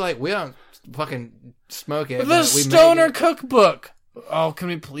 We should like, we don't fucking smoke it. The but we make Stoner it. Cookbook. Oh, can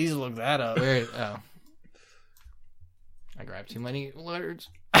we please look that up? Where, oh. I grabbed too many words.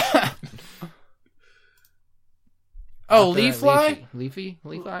 Oh, Leafly? Leafy?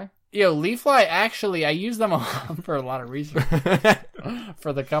 Leafly? Yo, Leafly, actually, I use them for a lot of reasons.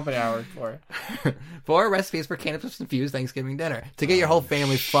 For the company I work for. 4 recipes for cannabis-infused Thanksgiving dinner. To get your whole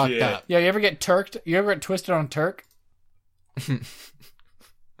family fucked shit. up. Yo, you ever get turked? You ever get twisted on Turk?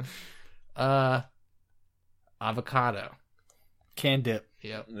 Avocado. Can dip.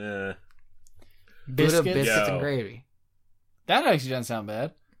 Yep. Nah. Biscuits. Buddha biscuits Yo. and gravy. That actually doesn't sound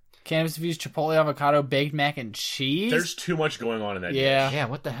bad. Cannabis infused chipotle avocado baked mac and cheese. There's too much going on in that. Yeah. Yeah,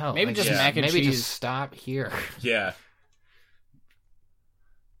 what the hell? Maybe just mac and maybe cheese. just stop here. dish. Yeah.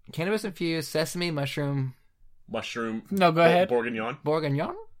 Cannabis-infused sesame mushroom Mushroom. No, go ahead. Bourguignon.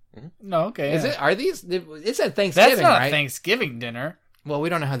 bourguignon? No, okay. Is yeah. it? Are these? It said Thanksgiving, That's not right? a Thanksgiving dinner. Well, we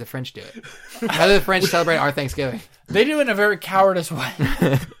don't know how the French do it. How do the French celebrate our Thanksgiving? They do it in a very cowardice way.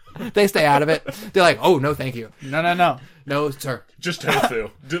 They stay out of it. They're like, oh, no, thank you. No. No, sir. Just tofu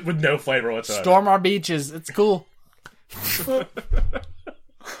with no flavor whatsoever. Storm our beaches. It's cool.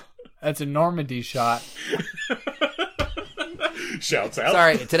 That's a Normandy shot. Shouts out.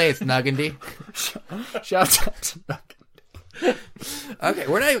 Sorry, today it's Nuggandy. Shouts out to Doug. Okay,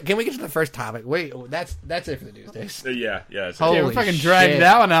 we're not. Can we get to the first topic? Wait, that's it for the news days. Yeah. It's Holy Yeah, we fucking dragged shit.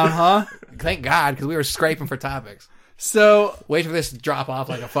 that one out, huh? Thank God, because we were scraping for topics. So Wait for this to drop off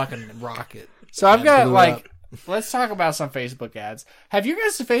like a fucking rocket. I've got blew like, up. let's talk about some Facebook ads. Have you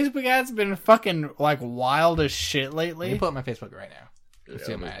guys' Facebook ads been fucking like wild as shit Let lately? me pull up my Facebook right now. Let's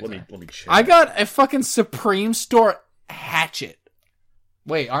see Yeah, what my ads let me are. check. I got a fucking Supreme Store hatchet.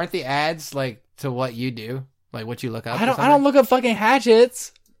 Wait, aren't the ads like to what you do? Like what you look up? I don't look up fucking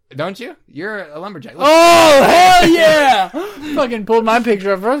hatchets. Don't you? You're a lumberjack. Look, Oh hell yeah! Fucking pulled my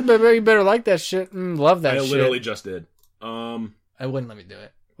picture up first, but you better like that shit. Love that I shit. literally just did. I wouldn't let me do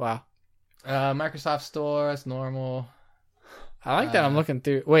it. Wow. Microsoft Store, that's normal. I like that. I'm looking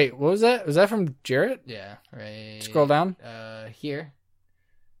through. Wait, what was that? Was that from Jarrett? Yeah, right. Scroll down. Here.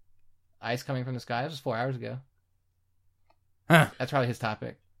 Ice coming from the sky. This was 4 hours ago. Huh. That's probably his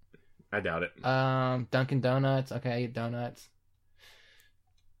topic. I doubt it. Dunkin' Donuts. Okay, I eat donuts.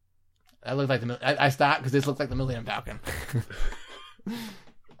 That looked like I stopped because this looked like the Millennium Falcon.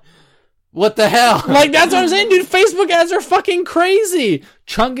 What the hell? Like, that's what I'm saying, dude. Facebook ads are fucking crazy.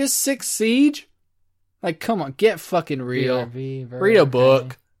 Chungus 6 Siege? Like, come on, get fucking real. Read a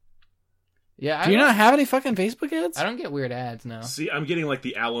book. Yeah, Do you not have any fucking Facebook ads? I don't get weird ads, no. See, I'm getting like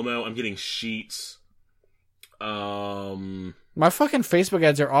the Alamo. I'm getting Sheets. My fucking Facebook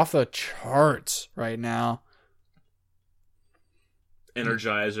ads are off the charts right now.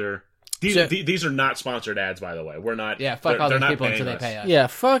 Energizer. So- These are not sponsored ads, by the way. We're not. Yeah, fuck all they're these not people paying until they us. pay us. Yeah,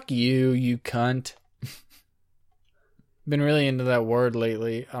 fuck you, you cunt. Been really into that word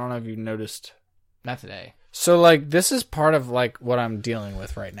lately. I don't know if you've noticed. Not today. So, like, this is part of, like, what I'm dealing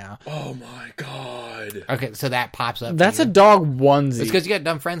with right now. Oh my god. Okay, so that pops up. That's for a you. dog onesie. It's because you got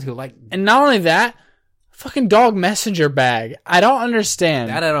dumb friends who like And not only that, fucking dog messenger bag. I don't understand.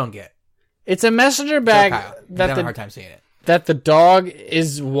 that. I don't get. It's a messenger So, bag Kyle, I'm that having a hard time seeing it. that the dog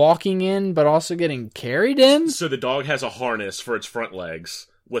is walking in, but also getting carried in. So the dog has a harness for its front legs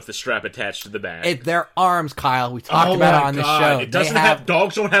with the strap attached to the back. Their arms, Kyle. We talked Oh about it my on this God. show. It doesn't have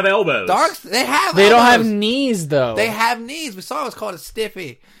dogs. Don't have elbows. dogs. They have. They don't have elbows. knees, though. They have knees. We saw it was called a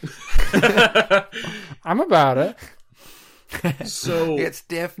stiffy. I'm about it. So Get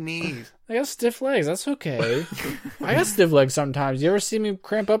stiff knees. I got stiff legs. That's okay. I got stiff legs sometimes. You ever see me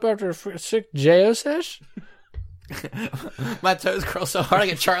cramp up after a sick JO sesh? My toes curl so hard I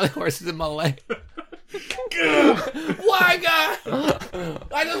get Charlie horses in my leg. Why, God?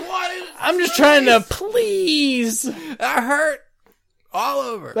 I just wanted. I'm just trying to please. I hurt all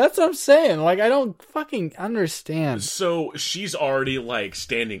over. That's what I'm saying. Like, I don't fucking understand. So she's already like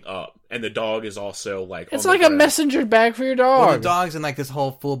standing up, and the dog is also like. It's on the like a ground. messenger bag for your Well, dog. the dog's in like this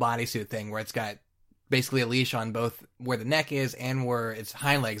whole full bodysuit thing where it's got basically a leash on both where the neck is and where its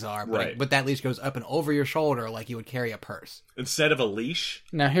hind legs are. But, Right. but that leash goes up and over your shoulder like you would carry a purse. Instead of a leash.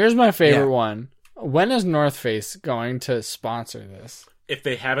 Now, here's my favorite Yeah. one. When is North Face going to sponsor this? If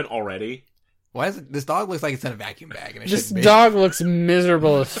they haven't already, Why is it, this dog looks like it's in a vacuum bag and it This shouldn't be. dog looks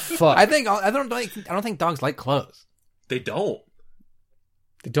miserable as fuck. I don't think dogs like clothes. they don't.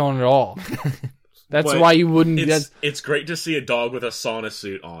 They don't at all. That's But why you wouldn't It's get... it's great to see a dog with a sauna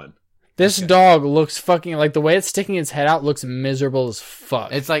suit on. This dog looks fucking... Like, the way it's sticking its head out looks miserable as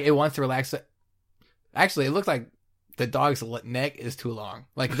fuck. It's like it wants to relax. Actually, it looks like the dog's neck is too long.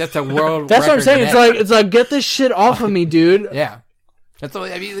 Like that's a world. That's what I'm record saying. neck. It's like, get this shit off of me, dude. Yeah. That's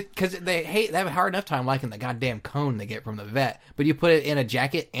what I mean, because they have a hard enough time liking the goddamn cone they get from the vet. But you put it in a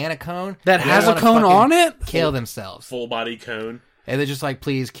jacket and a cone That and they has a wanna cone fucking on it? kill themselves, Full body cone. and they're just like,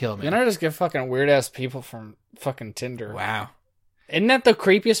 "Please kill me." You know, just get fucking weird-ass people from fucking Tinder. Wow. Isn't that the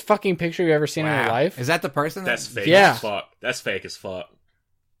creepiest fucking picture you've ever seen in your Wow. life? Is that the person? That's fake Yeah. as fuck. That's fake as fuck.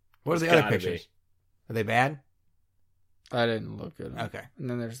 What are the It's other gotta pictures? Are they bad? I didn't look at it. Okay. And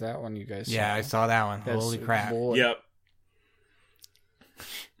then there's that one you guys Yeah, saw. I saw that one. That's Holy crap! boy. Yep.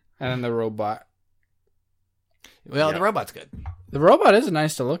 And then the robot. Well, Yeah. the robot's good. The robot is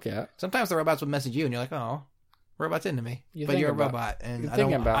nice to look at. Sometimes the robots will message you, and you're like, "Oh, robot's into me," You but think you're a about- robot, and you're I don't.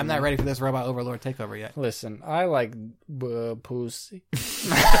 thinking about I'm not me. ready for this robot overlord takeover yet. Listen, I like pussy.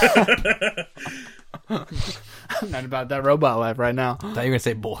 I'm not about that robot life right now. I thought you were gonna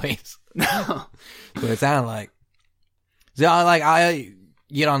say boys. No. What it sounded like. So I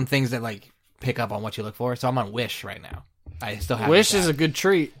get on things that like pick up on what you look for. So I'm on Wish right now. I still have Wish is a good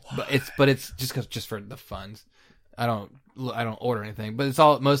treat. but it's just for the funds. I don't order anything, but it's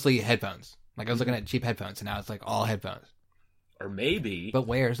all mostly headphones. Like I was looking at cheap headphones, and now it's like all headphones. Or maybe, But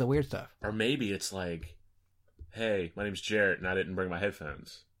where's the weird stuff? it's like, hey, my name's Jarrett, and I didn't bring my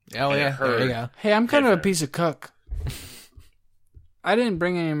headphones. Oh And it yeah, hurt. there you go. Hey, I'm kind of a Headphones. piece of cuck. I didn't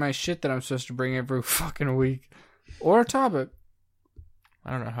bring any of my shit that I'm supposed to bring every fucking week. Or a topic.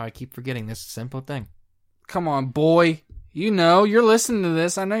 I don't know how I keep forgetting this simple thing. Come on, boy. You know, you're listening to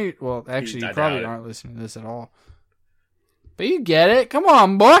this. I know you... Well, actually, I you probably doubt it. aren't listening to this at all. But you get it. Come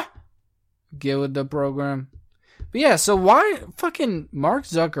on, boy. Get with the program. But yeah, so why... Fucking Mark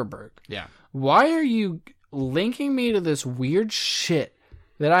Zuckerberg. Yeah. Why are you linking me to this weird shit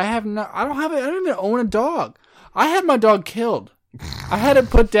that I have not... I don't even own a dog. I had my dog killed. I had it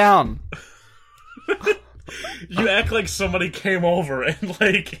put down. You act like somebody came over and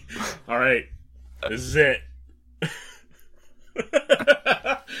like, all right, this is it.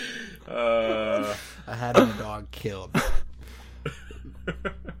 I had my dog killed.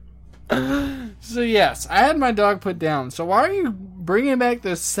 So yes, I had my dog put down. So why are you bringing back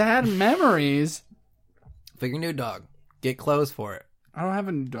the sad memories? Figure new dog. Get clothes for it. I don't have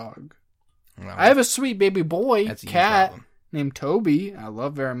a new dog. Well, I have a sweet baby boy, that's a you cat, problem. named Toby. I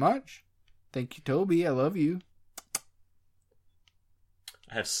love very much. Thank you, Toby. I love you.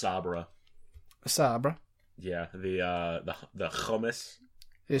 I have Sabra. Sabra. Yeah, the hummus.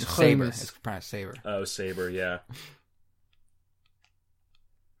 It's Saber. famous. It's probably Saber. Oh, Saber. Yeah.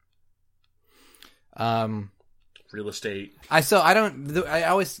 real estate. The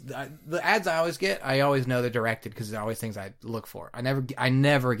ads I always get, I always know they're directed because they're always things I look for. I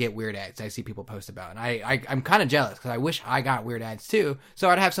never get weird ads I see people post about, and I'm kind of jealous because I wish I got weird ads too, so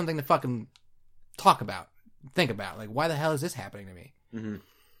I'd have something to fucking talk about, think about, like why the hell is this happening to me? Mm-hmm.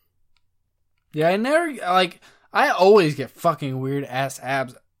 Yeah, I always get fucking weird ass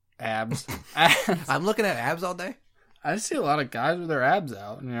abs. I'm looking at abs all day. I see a lot of guys with their abs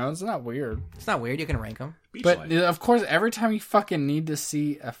out. It's not weird. It's not weird. You can rank them. But of course, every time you fucking need to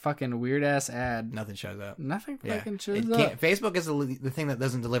see a fucking weird ass ad, nothing shows up. Nothing fucking shows up. Facebook is the thing that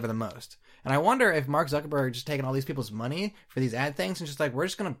doesn't deliver the most. And I wonder if Mark Zuckerberg just taking all these people's money for these ad things and just like, we're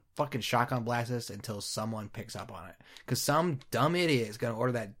just going to fucking shotgun blast this until someone picks up on it. Because some dumb idiot is going to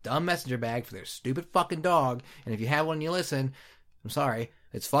order that dumb messenger bag for their stupid fucking dog. And if you have one and you listen, I'm sorry.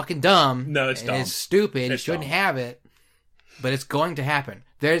 It's fucking dumb. No, it's dumb. It's stupid. You It's shouldn't dumb. have it. But it's going to happen.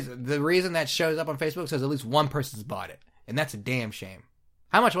 There's the reason that shows up on Facebook says at least one person's bought it. And that's a damn shame.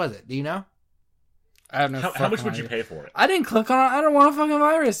 How much was it? Do you know? I have no How much would idea. you pay for it? I didn't click on it. I don't want a fucking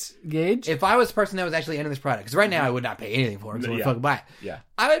virus, Gage. If I was the person that was actually into this product, because right now I would not pay anything for it because I would Yeah. fucking buy it. Yeah.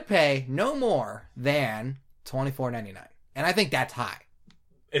 I would pay no more than $24.99. And I think that's high.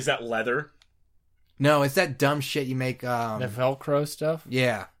 Is that leather? No, it's that dumb shit you make. The Velcro stuff.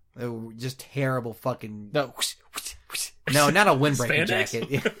 Yeah. Just terrible fucking... The No, not a windbreaker Spandex? jacket.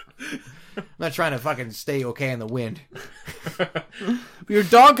 Yeah. I'm not trying to fucking stay okay in the wind. your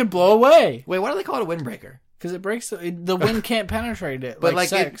dog could blow away Wait, why do they call it a windbreaker? because it breaks. The wind can't penetrate it. But like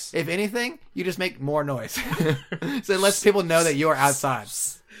sex. if anything, you just make more noise. So it lets people know that you're outside.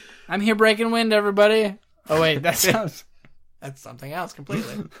 I'm here breaking wind, everybody. Oh wait, that sounds That's something else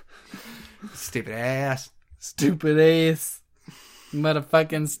completely. Stupid ass. stupid ass.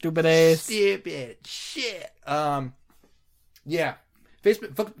 Motherfucking stupid ass. Stupid shit. Yeah.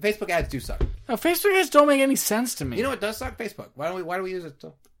 Facebook ads do suck. No, Facebook ads don't make any sense to me. You know what does suck? Facebook. Why do we use it?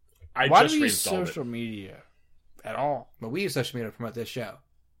 I Why just do we use reinstalled social it. media at all? But we use social media to promote this show.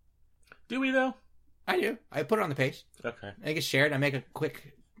 Do we though? I do. I put it on the page. Okay. I get shared. I make a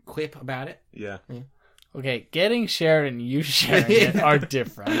quick quip about it. Yeah. Okay, getting shared and you sharing it are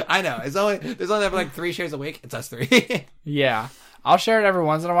different. I know. There's only like 3 shares a week. It's us 3. Yeah. I'll share it every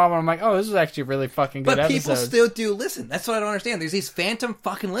once in a while when I'm like, oh, this is actually a really fucking good But people episode. still do listen. That's what I don't understand. There's these phantom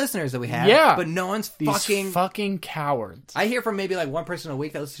fucking listeners that we have. Yeah. But no one's These fucking cowards. I hear from maybe like one person a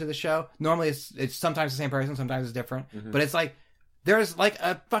week that listens to the show. Normally it's sometimes the same person, sometimes it's different. But it's like there's like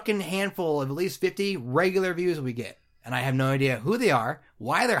a fucking handful of at least 50 regular views we get. And I have no idea who they are,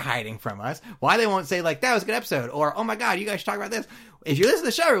 why they're hiding from us, why they won't say like, that was a good episode, or, oh my god, you guys should talk about this. If you listen to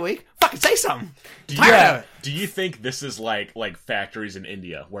the show every week, fucking say something. Tired of it. Do you think this is like factories in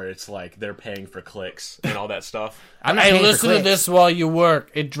India where it's like they're paying for clicks and all that stuff? I'm not Hey, paying for listen to clicks. this while you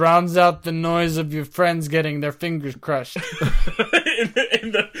work. It drowns out the noise of your friends getting their fingers crushed.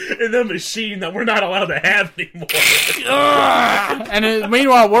 in the machine that we're not allowed to have anymore. And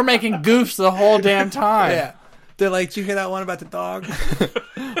meanwhile, we're making goofs the whole damn time. Yeah. They're like, did you hear that one about the dog? There's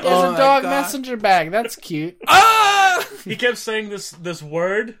Oh a my dog God. messenger bag. That's cute. Ah! He kept saying this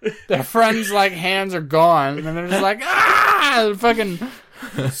word. Their friends' like hands are gone, and they're just like, ah, they're fucking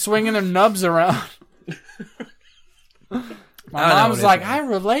swinging their nubs around. My I don't know mom's what like, it is, I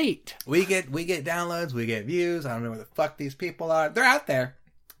relate. We get downloads, we get views. I don't know where the fuck these people are. They're out there.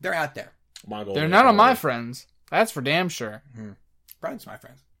 They're out there. They're none of my friends. That's for damn sure. Probably just my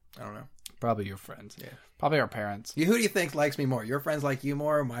friends. I don't know. Probably your friends. Yeah. Probably our parents. Who do you think likes me more? Your friends like you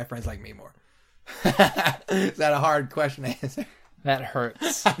more, or my friends like me more? Is that a hard question to answer? That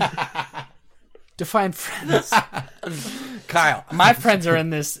hurts. Define friends. Kyle. My friends are in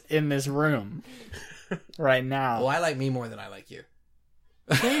this room right now. Well, I like me more than I like you.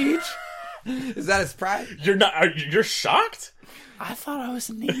 Gage, Is that a surprise? You're not. You're shocked. I thought I was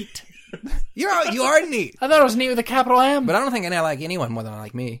neat. You are neat. I thought I was neat with a capital M. But I don't think I like anyone more than I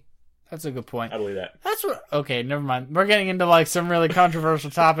like me. That's a good point. I believe that. That's what. Okay, never mind. We're getting into like some really controversial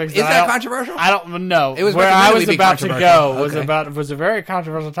topics. Is that controversial? I don't know. It was where I recommended was we be about to controversial. go Okay. was a very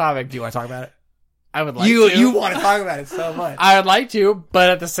controversial topic. Do you want to talk about it? I would like You to. want to talk about it so much. I would like to, but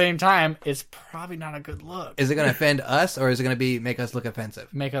at the same time, it's probably not a good look. Is it going to offend us, or is it going to make us look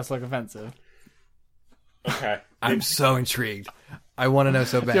offensive? Make us look offensive. Okay. I'm so intrigued. I want to know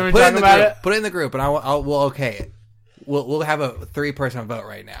so bad. You want me Put to it in talk the about group. it? Put it in the group, and we'll okay it. We'll have a 3-person vote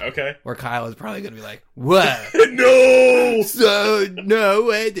right now. Okay. Where Kyle is probably going to be like, "What? No. So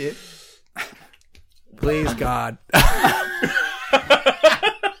no idea." Please God.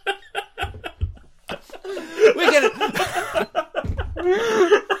 We get it.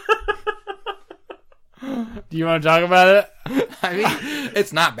 Do you want to talk about it? I mean,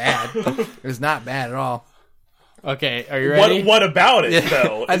 it's not bad. It's not bad at all. Okay, are you ready? What about it,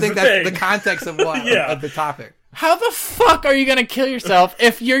 though? I think that's the context of what Yeah. of the topic. How the fuck are you gonna kill yourself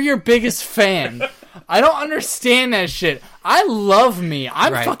if you're your biggest fan? I don't understand that shit. I love me.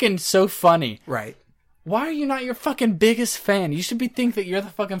 I'm Right. fucking so funny. Right. Why are you not your fucking biggest fan? You should think that you're the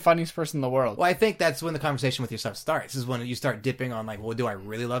fucking funniest person in the world. Well, I think that's when the conversation with yourself starts. Is when you start dipping on like, well, do I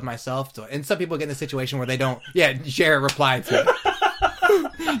really love myself? And some people get in a situation where they don't. Yeah, Jared replied to it.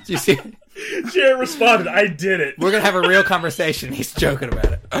 Do you see? Jared responded, I did it. We're gonna have a real conversation. He's joking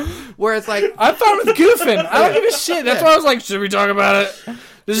about it. Where it's like, I'm fine with goofing. I don't give a shit. That's why I was like, should we talk about it?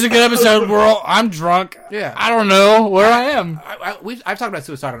 This is a good episode. I'm drunk. Yeah. I don't know where I am. I've talked about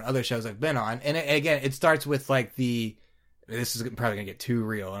suicide on other shows I've been on, and again, it starts with like this is probably gonna get too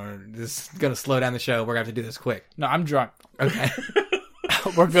real. This is gonna slow down the show. We're gonna have to do this quick. No, I'm drunk. Okay.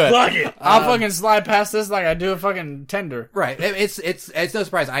 We're good. Fuck it. I'll fucking slide past this like I do a fucking tender. Right. It's no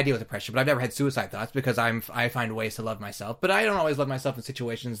surprise I deal with depression, but I've never had suicide thoughts because I find ways to love myself. But I don't always love myself in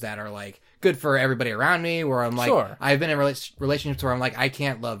situations that are like good for everybody around me, where I'm like, Sure. I've been in relationships where I'm like, I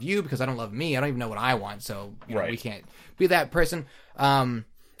can't love you because I don't love me. I don't even know what I want. So, Right. we can't be that person,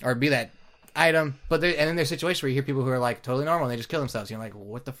 or be that item. But and then there's situations where you hear people who are like totally normal and they just kill themselves. You're like,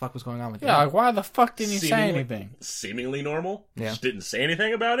 what the fuck was going on with Yeah, you? like why the fuck didn't you say anything? Seemingly normal? Yeah. Just didn't say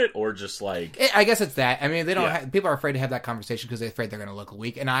anything about it? Or just like... I guess it's that. I mean, they don't. Yeah. People are afraid to have that conversation because they're afraid they're going to look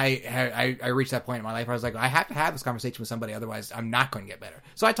weak. And I reached that point in my life where I was like, I have to have this conversation with somebody, otherwise I'm not going to get better.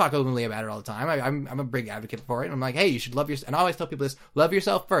 So I talk openly about it all the time. I'm a big advocate for it. And I'm like, hey, you should love yourself. And I always tell people this: love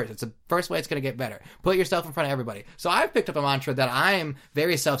yourself first. It's the first way it's going to get better. Put yourself in front of everybody. So I've picked up a mantra that I am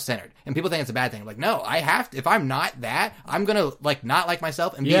very self-centered, and people think it's a bad thing. I'm like, no, I have to. If I'm not that, I'm going to like not like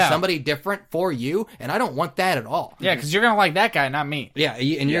myself and be Yeah. somebody different for you. And I don't want that at all. Yeah, because you're gonna like that guy, not me. Yeah,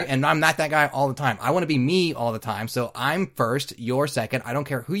 and I'm not that guy all the time. I want to be me all the time. So I'm first, you're second. I don't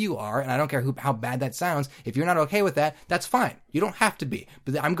care who you are, and I don't care how bad that sounds. If you're not okay with that, that's fine. You don't have to be,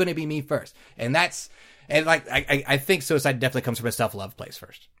 but I'm going to be me first. And I think suicide definitely comes from a self-love place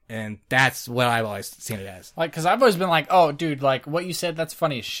first, and that's what I've always seen it as. Like, because I've always been like, oh, dude, like what you said, that's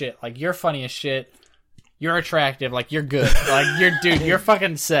funny as shit. Like you're funny as shit. You're attractive. Like you're good. Like you're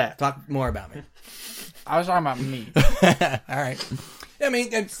fucking set. Talk more about me. I was talking about me. All right. I mean,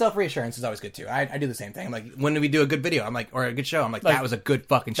 and self-reassurance is always good too. I do the same thing. I'm like, when we do a good video, I'm like, or a good show, I'm like, that was a good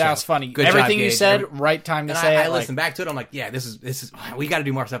fucking show. That was funny. Good Everything job, you Gage. said, right time to And say I it. listen back to it. I'm like, yeah, this is. We got to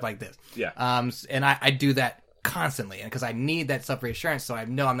do more stuff like this. Yeah. And I do that constantly, and because I need that self reassurance, so I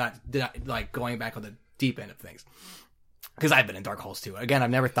know I'm not like going back on the deep end of things. Because I've been in dark holes too. Again, I've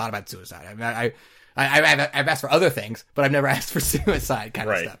never thought about suicide. I mean, I've asked for other things, but I've never asked for suicide kind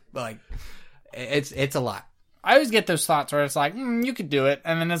of Right. stuff. But like, it's a lot. I always get those thoughts where it's like, you could do it,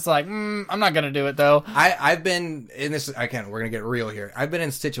 and then it's like, I'm not gonna do it though. I've been in this. We're gonna get real here. I've been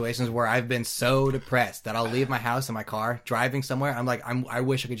in situations where I've been so depressed that I'll leave my house in my car, driving somewhere. I'm like, I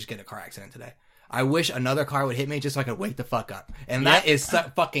wish I could just get in a car accident today. I wish another car would hit me just so I could wake the fuck up. And that is so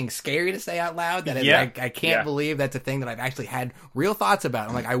fucking scary to say out loud. That I can't believe that's a thing that I've actually had real thoughts about.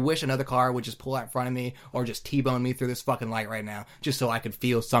 I'm like, I wish another car would just pull out in front of me or just T-bone me through this fucking light right now, just so I could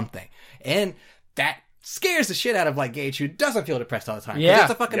feel something. And that scares the shit out of like Gage, who doesn't feel depressed all the time. Yeah.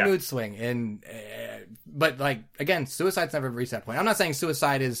 It's a fucking mood swing. And but like, again, suicide's never reached that point. I'm not saying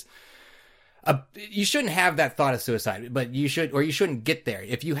suicide is you shouldn't have that thought of suicide, but you shouldn't get there.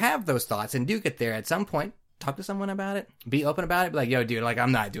 If you have those thoughts and do get there at some point, talk to someone about it, be open about it, be like, yo, dude, like,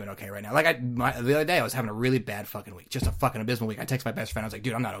 I'm not doing okay right now. Like, the other day, I was having a really bad fucking week, just a fucking abysmal week. I texted my best friend, I was like,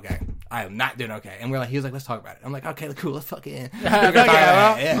 dude, I'm not okay. I am not doing okay. And he was like, let's talk about it. I'm like, okay, cool, let's fucking,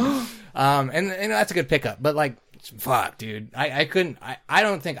 yeah. And that's a good pickup, but like, fuck, dude, I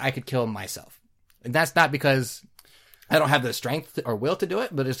don't think I could kill myself. And that's not because I don't have the strength or will to do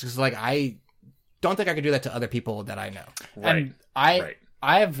it, but it's just like, I don't think I could do that to other people that I know. Right. And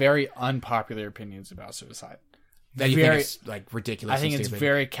I have very unpopular opinions about suicide. That you think it's like ridiculous. I think and it's stupid.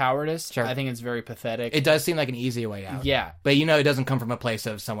 very cowardice. Sure. I think it's very pathetic. It does seem like an easy way out. Yeah. But it doesn't come from a place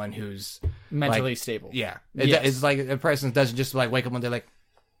of someone who's mentally like, stable. Yeah. Yes. It's like a person doesn't just like wake up one day like,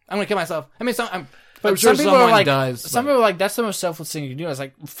 I'm going to kill myself. I mean, But I'm sure some people someone are like, does. some people are like, that's the most selfless thing you can do. I was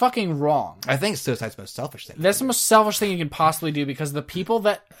like, fucking wrong. I think suicide's the most selfish thing. That's the most selfish thing you can possibly do because the people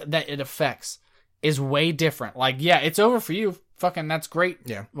that it affects is way different. Like, yeah, it's over for you. Fucking, that's great.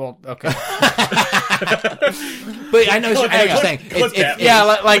 Yeah. Well, okay. But I know what you're saying.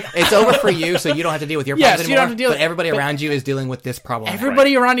 It's over for you, so you don't have to deal with your problems Yes, you anymore. don't have to deal but with- everybody around you is dealing with this problem.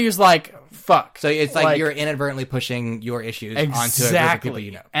 Everybody around you is like, fuck. So it's like you're inadvertently pushing your issues onto a group of people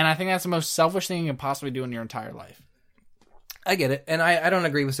you know. And I think that's the most selfish thing you can possibly do in your entire life. I get it, and I don't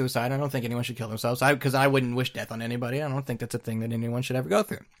agree with suicide. I don't think anyone should kill themselves. Because I wouldn't wish death on anybody. I don't think that's a thing that anyone should ever go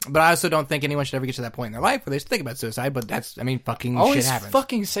through. But I also don't think anyone should ever get to that point in their life where they think about suicide. But fucking Always shit happens.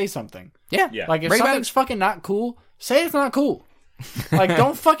 fucking say something. Yeah. Like, if Bring something's fucking not cool, say it's not cool. Like,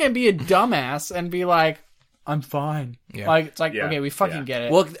 don't fucking be a dumbass and be like, I'm fine. Yeah. Like, it's like, okay, we fucking get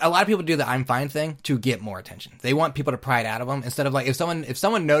it. Well, a lot of people do the "I'm fine" thing to get more attention. They want people to pry it out of them instead of like if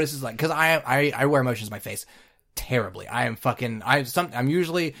someone notices, like, because I wear emotions in my face terribly. I'm a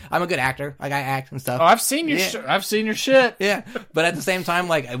good actor. Like, I act and stuff. Oh, I've seen your I've seen your shit. Yeah, but at the same time,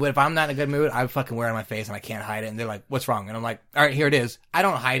 like, if I'm not in a good mood, I fucking wear it on my face and I can't hide it. And they're like, "What's wrong?" And I'm like, "All right, here it is." I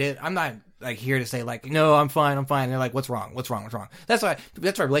don't hide it. I'm not like here to say like, "No, I'm fine. I'm fine." And they're like, "What's wrong? What's wrong? What's wrong?" That's why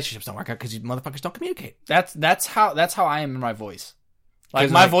relationships don't work out, because you motherfuckers don't communicate. That's how I am in my voice. Like,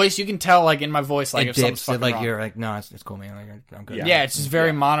 my voice, you can tell, like, in my voice, like, if something's fucking like wrong. You're like, "No, it's cool, man. Like, I'm good." Yeah, it's just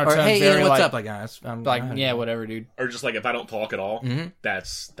very monotone. Or, "Hey, very, Ian, what's like, up?" Like, yeah, whatever, dude. Or just like if I don't talk at all,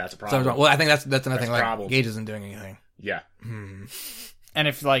 that's a problem. Something's wrong. Well, I think that's another thing. Like, problem. Gage isn't doing anything. Yeah. And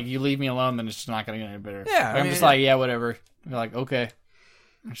if, like, you leave me alone, then it's just not going to get any better. Yeah, I'm just like, yeah, whatever. You're like, okay.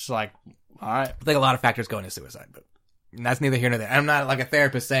 I'm just like, all right. I think a lot of factors go into suicide, but that's neither here nor there. I'm not like a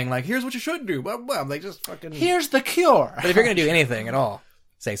therapist saying like, "Here's what you should do." Blah, blah. I'm like, just fucking. Here's the cure. But if you're gonna do anything at all,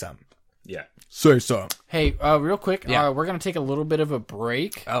 say something. Yeah. Say something. Hey, real quick, Yeah. we're going to take a little bit of a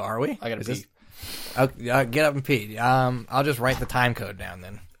break. Oh, are we? I got to pee. Okay, get up and pee. I'll just write the time code down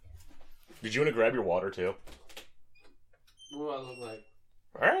then. Did you want to grab your water too? What do I look like?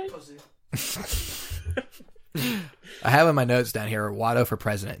 All right. I have in my notes down here, Watto for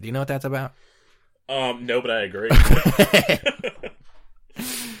president. Do you know what that's about? No, but I agree.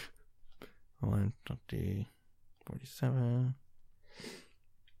 120, 47.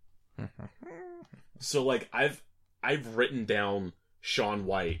 So like I've written down Shaun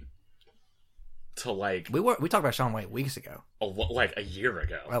White to like We talked about Shaun White weeks ago. like a year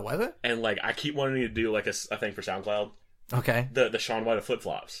ago. Oh, was it? And like I keep wanting to do like a thing for SoundCloud. Okay. The Shaun White of flip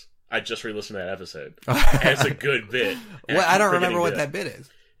flops. I just re-listened to that episode. And it's a good bit. Well, I don't remember what that bit is.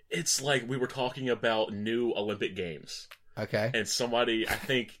 It's like we were talking about new Olympic Games. Okay. And somebody, I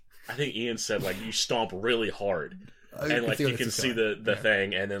think Ian said like you stomp really hard. And like you can see the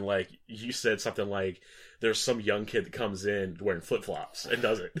thing, and then like you said something like there's some young kid that comes in wearing flip flops and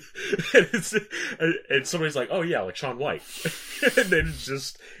does it, and somebody's like, "Oh yeah, like Shaun White," and then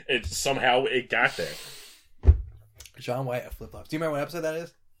somehow it got there. Shaun White of flip flops. Do you remember what episode that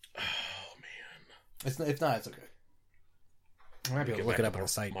is? Oh man, It's not. It's okay. I might be able to look it up on the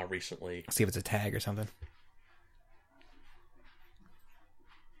site. More recently, See if it's a tag or something.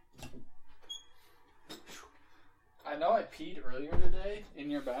 I know I peed earlier today in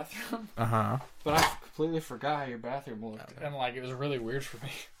your bathroom, Uh-huh. but I completely forgot how your bathroom looked. And, like, it was really weird for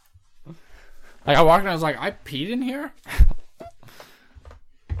me. Like, I walked in, I was like, I peed in here?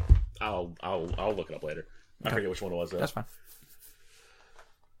 I'll look it up later. I forget which one it was though. That's fine.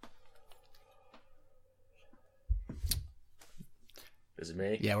 Is it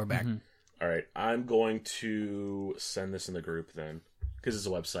me? Yeah, we're back. All right, I'm going to send this in the group then, because it's a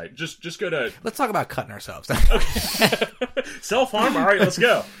website. Just go to Let's talk about cutting ourselves. self harm. All right, let's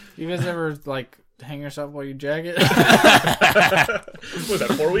go. You guys ever, like, hang yourself while you jag it? Was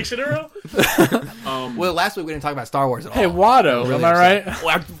that 4 weeks in a row? Well, last week we didn't talk about Star Wars at all. Hey, Watto, Really am I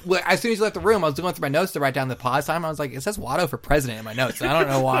right? Well, as soon as you left the room, I was going through my notes to write down the pause time. I was like, it says Watto for president in my notes. And I don't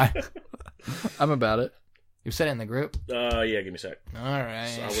know why. I'm about it. You said it in the group? Yeah, give me a sec. All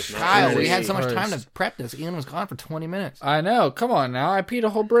right. I was not Kyle, ready. we had so much time Christ. to prep this. Ian was gone for 20 minutes. I know. Come on now. I peed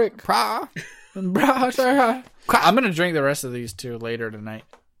a whole brick. Pra. I'm going to drink the rest of these, too, later tonight.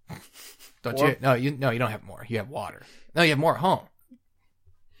 Don't Or- you? No, you don't have more. You have water. No, you have more at home.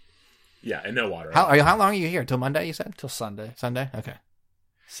 Yeah, and no water. How long are you here? Till Monday, you said? Till Sunday. Sunday? Okay.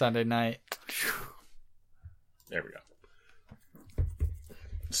 Sunday night. There we go.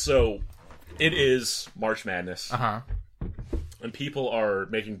 So, it is March Madness, Uh-huh. and people are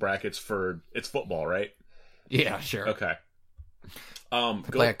making brackets for it's football, right? Yeah, sure. Okay.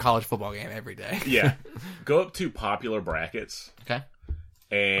 Play a college football game every day. Yeah, go up to popular brackets, Okay.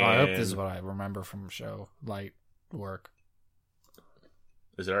 and I hope this is what I remember from show light work.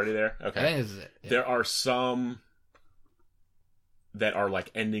 is it already there? I Okay. think this is it. Yeah. There are some that are like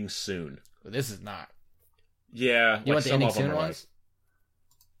ending soon. But this is not. Yeah, You like want the some ending of them soon are like- ones?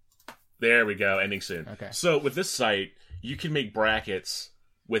 There we go, ending soon. Okay. So with this site, you can make brackets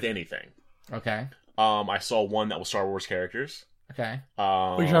with anything. Okay. I saw one that was Star Wars characters. Okay.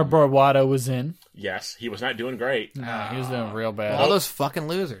 Which our boy Watto was in. Yes, he was not doing great. Nah, he was doing real bad. All those fucking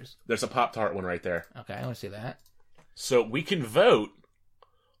losers. There's a Pop-Tart one right there. Okay, I want to see that. So we can vote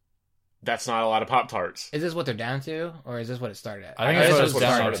That's not a lot of Pop-Tarts. Is this what they're down to, or is this what it started at? I think that's what it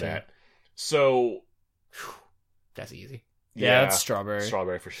started at. So that's easy. Yeah, it's strawberry.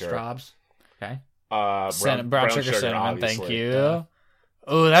 Strawberry for sure. Straubs. Okay. Brown sugar cinnamon. Obviously. Thank you.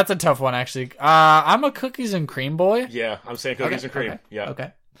 Oh, that's a tough one, actually. I'm a cookies and cream boy. Yeah, I'm saying cookies and cream. Okay. Yeah.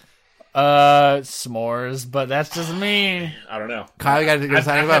 Okay. S'mores, but that's just me. I don't know. Kyle, you got to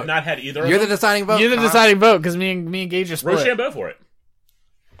deciding vote. I have not had either. You're the deciding vote. You're the deciding vote because me and Gage are split. Rochambeau for it.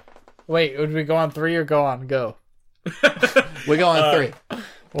 Wait, would we go on 3 or go on go? We go on 3.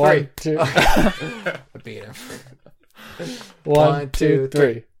 1, 2. I beat him. 1, 2,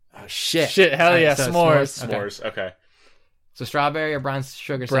 3. Oh shit! Shit! Hell yeah! So s'mores. S'mores. Okay. So strawberry or brown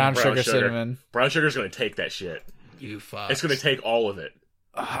sugar? Brown cinnamon? sugar cinnamon. Brown sugar's gonna take that shit. You fuck. It's gonna take all of it.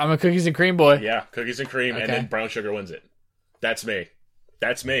 I'm a cookies and cream boy. Yeah, cookies and cream, and then brown sugar wins it. That's me.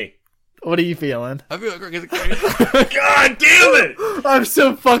 That's me. What are you feeling? I feel like cookies and cream. God damn it! I'm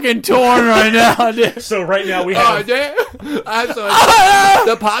so fucking torn right now, dude. So right now we have. Oh damn! I'm so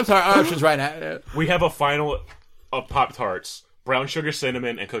the Pop-Tart options right now. We have a final of Pop-Tarts: brown sugar,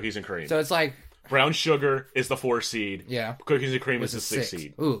 cinnamon, and cookies and cream. So it's like brown sugar is the 4 seed. Yeah. Cookies and cream is the 6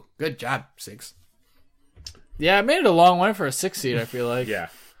 seed. Ooh, good job, 6. Yeah, I made it a long way for a 6 seed. I feel like. Yeah,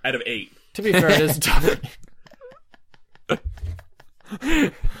 out of 8. To be fair, it is tough.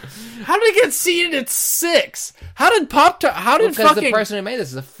 How did it get seeded at 6? How did Pop-Tart? How did because fucking the person who made this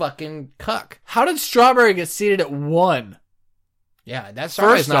is a fucking cuck. How did strawberry get seeded at 1? Yeah, that's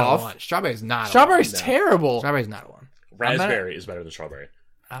strawberry's First not off, a 1. Strawberry's not. Strawberry's a 1. terrible. Strawberry's not a 1. Raspberry is better than strawberry.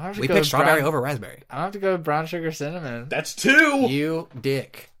 We picked strawberry over raspberry. I have to go with brown sugar cinnamon. That's 2. You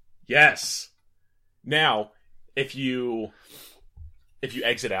dick. Yes. Now, if you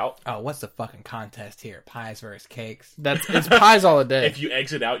exit out, oh, what's the fucking contest here? Pies versus cakes. It's pies all day. If you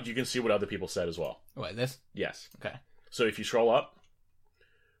exit out, you can see what other people said as well. What, this? Yes. Okay. So if you scroll up,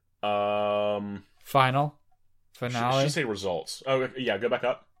 finale. Should say results. Oh yeah, go back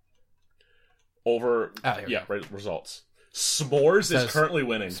up. Over. Oh, here we go. Right, results. S'mores is currently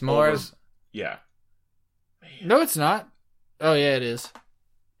winning. S'mores. Yeah. No, it's not. Oh yeah, it is.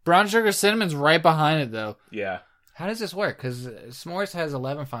 Brown sugar cinnamon's right behind it though. Yeah. How does this work? Because S'mores has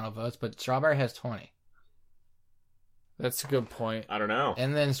 11 final votes, but Strawberry has 20. That's a good point. I don't know.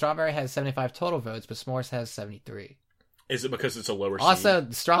 And then Strawberry has 75 total votes, but S'mores has 73. Is it because it's a lower seed? Also,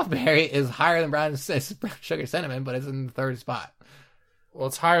 Strawberry is higher than Brown Sugar Cinnamon, but it's in the 3rd spot. Well,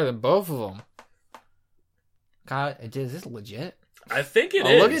 it's higher than both of them. God, is this legit? I think it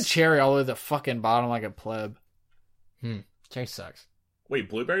is. Look at Cherry all the way to the fucking bottom like a pleb. Cherry sucks. Wait,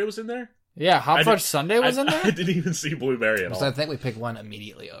 Blueberry was in there? Yeah, Hot Fudge Sundae was in there? I didn't even see Blueberry at all. So I think we picked one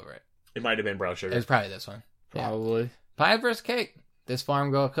immediately over it. It might have been brown sugar. It was probably this one. Probably. Yeah. Pie versus cake. This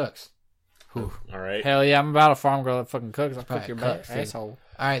farm girl cooks. Whew. All right. Hell yeah, I'm about a farm girl that fucking cooks. I'll cook your cook, asshole.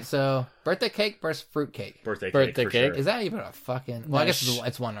 All right, so birthday cake versus fruit cake. Birthday cake. Sure. Is that even a fucking... Well, I guess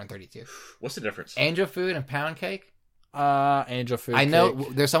it's 1 on 32. What's the difference? Angel food and pound cake? Angel food I know cake.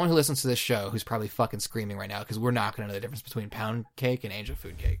 there's someone who listens to this show who's probably fucking screaming right now because we're not going to know the difference between pound cake and angel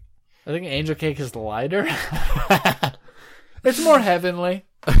food cake. I think angel cake is lighter. It's more heavenly.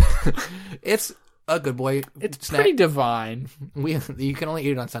 It's a good boy. It's snack. pretty divine. You can only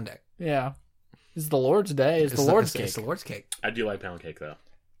eat it on Sunday. Yeah. It's the Lord's day. It's the Lord's cake. It's the Lord's cake. I do like pound cake though.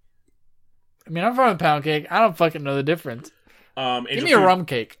 I mean, I'm from a pound cake. I don't fucking know the difference. Give me a rum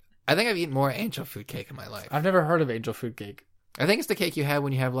cake. I think I've eaten more angel food cake in my life. I've never heard of angel food cake. I think it's the cake you have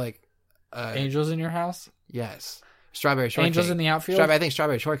when you have like angels in your house. Yes, strawberry shortcake. Angels in the outfield. I think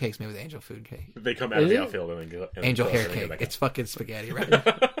strawberry shortcake's made with angel food cake. They come out of the outfield and then go. And angel hair cake. It's fucking spaghetti,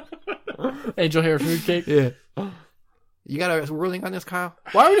 right? Angel hair food cake. Yeah. You got a ruling on this, Kyle?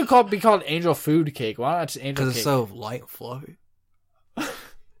 Why would it be called angel food cake? Why not just angel cake? Because it's so light and fluffy.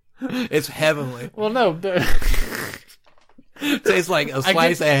 It's heavenly. Well, no. Tastes like a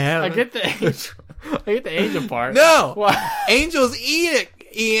slice of heaven. I get the angel part. No! Why? Angels eat it,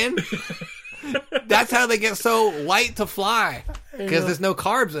 Ian. That's how they get so light to fly. Because there's no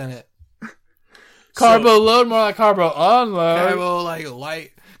carbs in it. Carbo load, more like carbo unload. Carbo like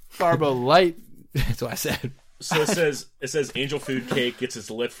light. Carbo light. That's what I said. So it says angel food cake gets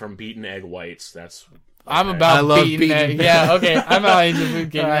its lift from beaten egg whites. That's okay. I'm about beaten egg. Yeah, okay. I'm about angel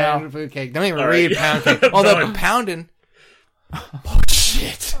food cake now. Angel food cake. Don't even read pound cake. Although pounding. Oh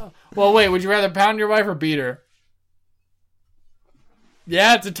shit. Well, wait. Would you rather pound your wife or beat her?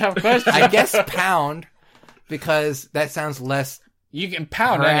 Yeah, it's a tough question. I guess pound because that sounds less. You can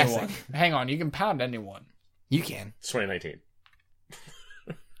pound harassing. anyone. Hang on, you can pound anyone. You can. It's 2019.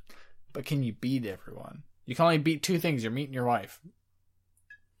 But can you beat everyone? You can only beat 2 things: your meat and your wife.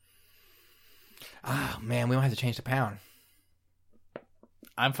 Oh man, we might have to change the pound.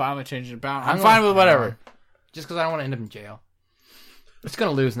 I'm fine with changing it down. I'm fine with whatever. Just because I don't want to end up in jail. It's going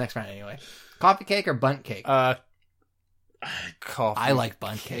to lose next round anyway. Coffee cake or bundt cake? Coffee. I like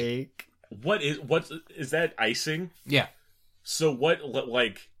bundt cake. What is that icing? Yeah. So what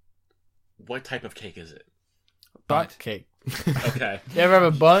type of cake is it? Bundt cake. Okay. You ever have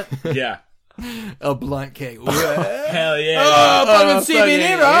a bundt? Yeah. A blunt cake. Hell yeah. Put some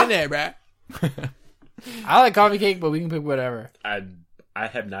CBD in there, bro. I like coffee cake, but we can pick whatever. I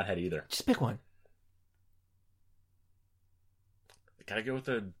have not had either. Just pick one. Gotta go with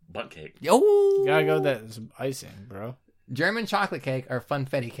the bundt cake. Oh, Gotta go with that icing, bro. German chocolate cake or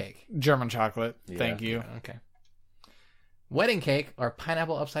funfetti cake? German chocolate. Yeah. Thank you. Okay. Wedding cake or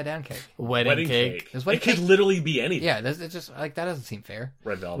pineapple upside down cake? Wedding cake. Does wedding It could cake- literally be anything. Yeah, it's just like that doesn't seem fair.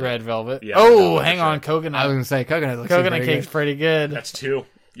 Red velvet. Red velvet. Yeah, Oh, red velvet hang for on. sure. Coconut. I was gonna say coconut. Coconut cake's pretty good. That's 2.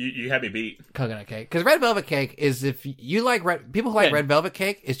 You had me beat. Coconut cake, because red velvet cake is if you like people who like Yeah. red velvet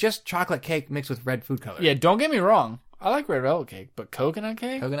cake, it's just chocolate cake mixed with red food color. Yeah, don't get me wrong. I like red velvet cake, but coconut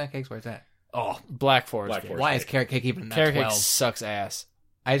cake? Coconut cake's where it's at. Oh, Black Forest Black cake. Forest. Why is carrot cake even that Carrot 12? cake sucks ass.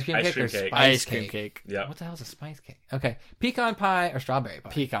 Ice cream Ice cake cream or cake. spice Ice cake? cream cake. Yeah. What the hell is a spice cake? Okay, pecan pie or strawberry pie?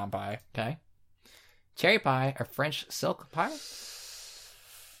 Pecan pie. Okay. Cherry pie or French silk pie?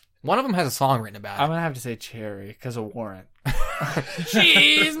 One of them has a song written about I'm it. going to have to say cherry because of Warrant.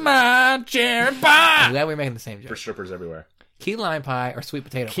 She's my cherry pie. I'm glad we're making the same For joke. strippers everywhere. Key lime pie or sweet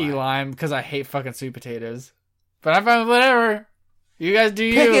potato Key pie? lime because I hate fucking sweet potatoes. But I'm fine with whatever. You guys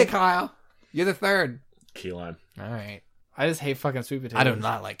do Pick you. it, Kyle. You're the third. Key lime. All right. I just hate fucking sweet potatoes. I do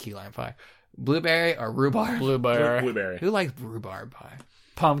not like key lime pie. Blueberry or rhubarb? Blueberry. Blueberry. Who likes rhubarb pie?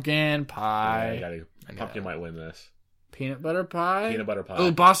 Pumpkin Yeah, pie. Pumpkin might win this. Peanut butter pie. Peanut butter pie.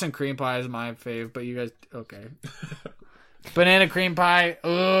 Oh, Boston cream pie is my fave, but you guys okay. Banana cream pie.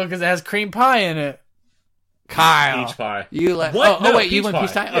 Oh, because it has cream pie in it. Kyle. Peach pie. You like? What? Oh, No, wait, you peach went pie.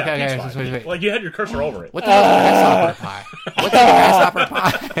 peach pie? Yeah, Okay, peach okay. pie. Wait. Like you had your cursor over it. What the hell is grasshopper pie? What the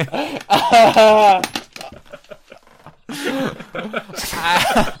hell is grasshopper pie?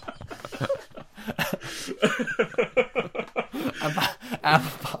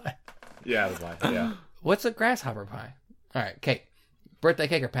 Apple pie. Yeah, the pie. Yeah. What's a grasshopper pie? All right, cake. Birthday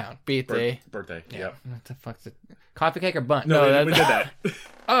cake or pound? Birthday. Birthday. Yep. What the fuck's it? Coffee cake or bunt? No, No, we did that.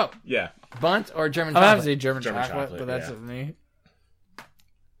 Oh, Yeah. bunt or German I'm gonna have to chocolate? say German German chocolate, chocolate, but that's yeah. just me.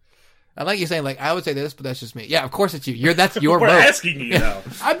 I like you saying like I would say this, but that's just me. Yeah, of course it's you. That's your We're vote. asking you though.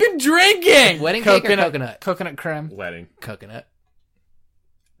 I've been drinking. Wedding cake or coconut? Coconut creme. Wedding. Coconut.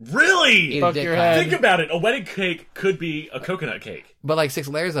 Really? Eat a Fuck dick your pie. head. Think about it. A wedding cake could be a coconut cake. But like 6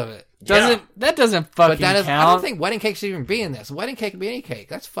 layers of it. That doesn't fucking But that is. count. I don't think wedding cake should even be in this. Wedding cake can be any cake.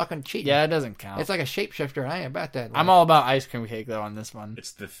 That's fucking cheating. Yeah, it doesn't count. It's like a shapeshifter. I ain't about that. I'm all about ice cream cake though on this one.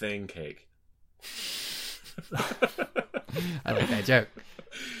 It's the thing cake. I like that joke.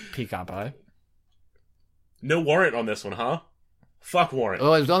 Pecan pie. No warrant on this one, huh? Fuck warrant.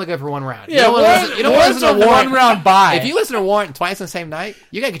 Well, it was only good for one round. Yeah, you don't what's listen a to Warrant. one round buy? If you listen to Warrant twice in the same night,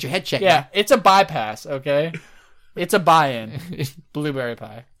 you gotta get your head checked. yeah, it's a bypass. Okay, it's a buy-in. man. Blueberry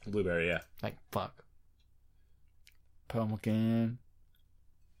pie. Blueberry, yeah. Like fuck. Pumpkin.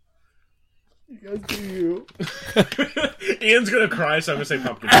 You guys do you. Ian's gonna cry, so I'm gonna say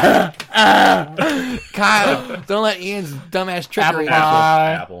pumpkin. Kyle, don't let Ian's dumbass trickery. Apple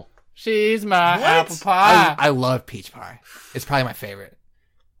pie. Apple. She's my What? apple pie. I love peach pie. It's probably my favorite.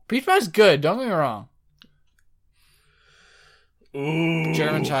 Peach pie's good. Don't get me wrong. Ooh.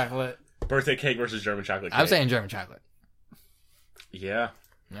 German chocolate. Birthday cake versus German chocolate cake. I'm saying German chocolate. Yeah.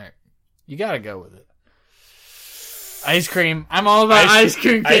 All right. You gotta go with it. Ice cream. I'm all about ice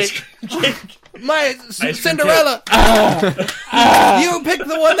cream cake. Ice cream cake. My cream Cinderella. You picked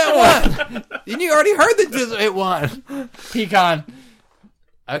the one that won. And you already heard that it won. Pecan.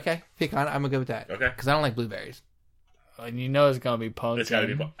 Okay, pecan. I'm gonna go with that. Okay. Because I don't like blueberries. And you know it's gonna be pumpkin. It's gotta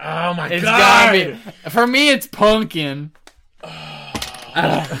be. Oh my It's god. gotta be. For me, it's pumpkin. Kyle.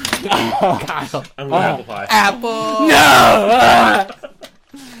 I'm going apple pie. Apple. No!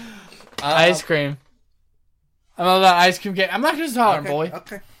 Ice cream. I'm all about ice cream cake. I'm not just hollering, boy.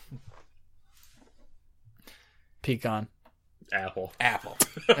 Okay. Pecan. Apple. Apple.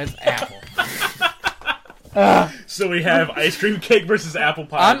 It's apple. So we have ice cream cake versus apple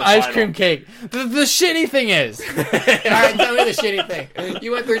pie. I'm in the ice final. cream cake. The shitty thing is, All right, tell me the shitty thing.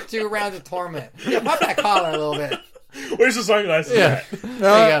 You went through 2 rounds of torment. Yeah, pop that collar a little bit. Where's the sunglasses Yeah. at? There you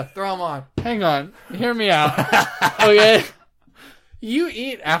go. Throw them on. hang on, hear me out. Okay, you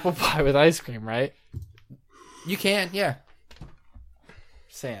eat apple pie with ice cream, right? You can, yeah.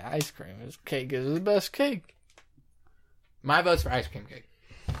 Saying ice cream is cake is the best cake. My vote's for ice cream cake.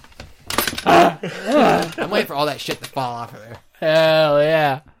 I'm waiting for all that shit to fall off of there. Hell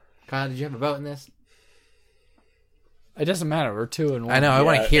yeah. Kyle, did you have a vote in this? It doesn't matter. We're 2-1. I know. I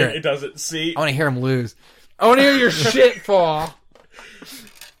want to hear it. It doesn't. See, I want to hear him lose. I want to hear your shit fall.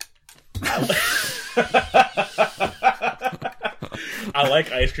 I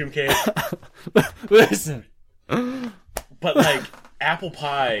like ice cream cake, Listen. but like apple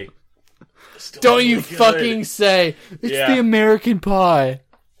pie. Don't you really good. fucking say it's the American pie.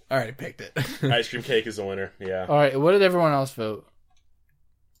 I already picked it. Ice cream cake is the winner. Yeah. All right. What did everyone else vote?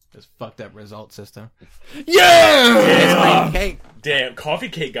 This fucked up result system. Yeah. Cake. Damn, coffee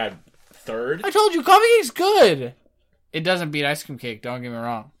cake got third. I told you, coffee cake's good. It doesn't beat ice cream cake. Don't get me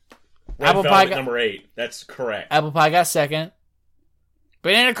wrong. Red apple Velvet pie got, number 8. That's correct. apple pie got second.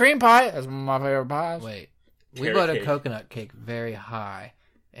 Banana cream pie. That's one of my favorite pies. Wait. We Carrot voted cake. coconut cake very high,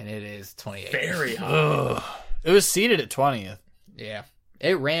 and it is 28. Very high. Ugh. It was seated at 20th. Yeah.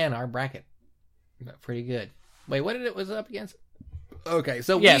 It ran our bracket. Pretty good. Wait, what did it was up against? Okay,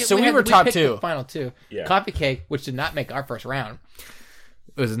 so we were top picked two. The final two. Yeah. Coffee cake, which did not make our first round,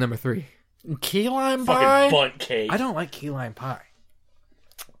 was number 3. Key lime pie. Fucking bunt cake. I don't like key lime pie.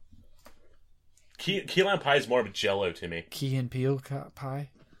 Key lime pie is more of a Jello to me. Key and peel pie.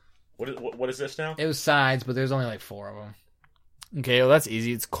 What is this now? It was sides, but there's only like 4 of them. Okay, well that's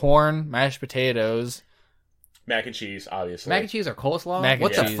easy. It's corn, mashed potatoes. Mac and cheese, obviously. Mac and cheese or coleslaw? Mac and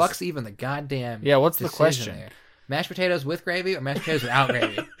what the cheese. fuck's even the goddamn Yeah, what's the decision question? there? Mashed potatoes with gravy or mashed potatoes without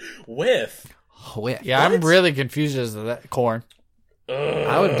gravy? With. With. Yeah, I'm really confused as to that. Corn.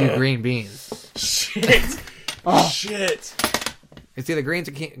 I would do green beans. Shit. Oh. Shit. It's either greens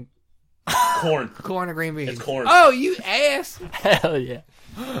or Corn. corn or green beans. It's corn. Oh, you ass! Hell yeah.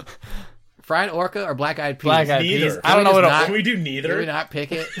 Fried orca or black-eyed peas? Black-eyed Neither. peas. I don't know what Can we just Can we do Did we neither? not pick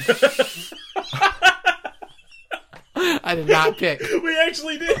it? I did not pick. We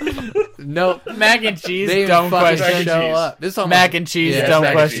actually did. Nope. Mac and cheese. They Dumb didn't fucking question. show cheese. up. This is almost, Mac and cheese. Yeah, Dumb mac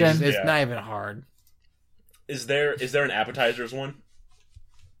and question. cheese. It's Yeah. not even hard. Is there an appetizers one?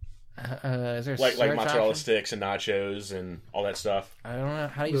 Is there a Like search mozzarella option? sticks and nachos and all that stuff? I don't know.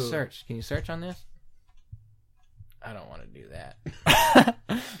 How do you Ooh. search? Can you search on this? I don't want to do that.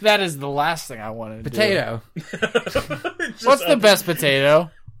 That is the last thing I wanted to Potato. do. What's the best potato?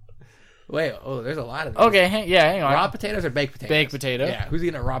 Wait, there's a lot of these. Okay, hang on. Raw potatoes or baked potatoes? Baked potato. Yeah, who's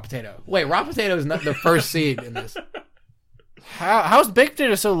eating a raw potato? Wait, raw potato is not the first seed in this. How's baked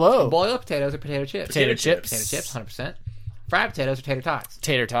potato so low? Boiled potatoes or potato chips? Potato chips. Potato chips, 100%. Fried potatoes or tater tots?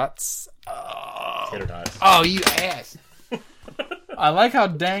 Tater tots. Tater tots. Oh, you ass. I like how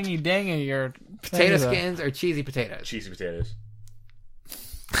dangy your Potato things are. skins or cheesy potatoes? Cheesy potatoes.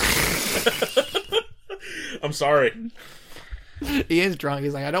 I'm sorry. Ian's drunk.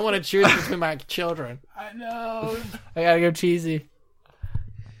 He's like, I don't want to choose between my children. I know. I gotta go cheesy.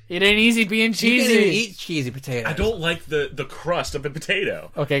 It ain't easy being You can't even cheesy. eat cheesy potatoes. I don't like the crust of the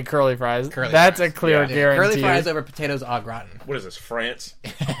potato. Okay, curly fries. Curly That's fries. a clear Yeah. guarantee. Curly fries over potatoes au gratin. What is this, France?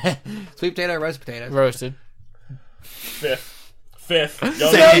 Sweet potato or roast potatoes? Roasted. Fifth. Go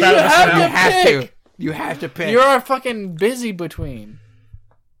So to you the battle now. have pick. to. You have to pick. You're a fucking busy between.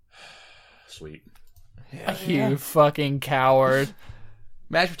 Sweet. You fucking coward.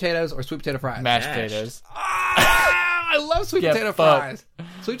 Mashed potatoes or sweet potato fries? Mashed Mash. potatoes. I love sweet Get potato fucked. fries.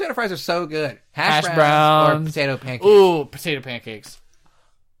 Sweet potato fries are so good. Hash Hash browns. or potato pancakes. Ooh, potato pancakes.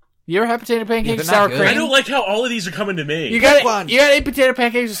 You ever had potato pancakes, they're not sour good. cream? I don't like how all of these are coming to me. You got one. You got to eat potato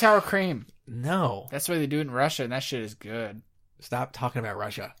pancakes with sour cream. No. That's the way they do it in Russia, and that shit is good. Stop talking about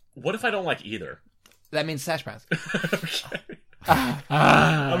Russia. What if I don't like either? That means hash browns. Okay.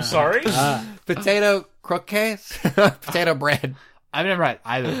 I'm sorry? Potato croquettes. Potato bread. I've never had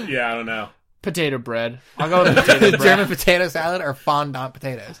either. Yeah, I don't know. Potato bread. I'll go with potato bread. German potato salad or fondant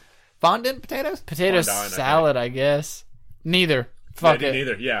potatoes? Fondant potatoes? Potato Fondant, okay. salad, I guess. Neither. Fuck Yeah, it.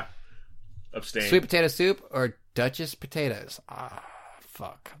 neither. Yeah. Abstain. Sweet potato soup or Duchess potatoes?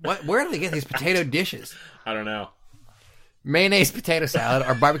 Fuck. What? Where do they get these potato dishes? I don't know. Mayonnaise potato salad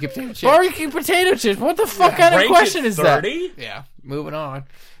or barbecue potato chips? Barbecue potato chips. What the fuck kind of Rank question it is that? 30? Yeah. Moving on.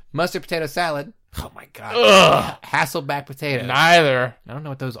 Mustard potato salad. Oh my god. Ugh. Hasselback potatoes. Neither. I don't know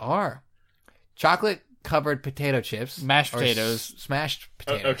what those are. Chocolate covered potato chips. Mashed or potatoes. Smashed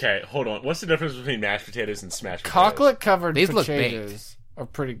potatoes. Okay, hold on. What's the difference between mashed potatoes and smashed potatoes? Chocolate covered These look potatoes are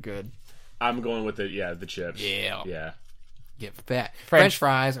pretty good. I'm going with the chips. Yeah. Yeah. Get fat. French- French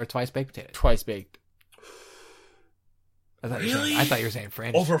fries or twice baked potatoes. Twice baked. I thought, Really? I thought you were saying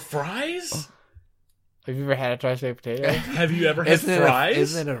French. Over fries? Have you ever had a twice baked potato? Have you ever had Isn't fries?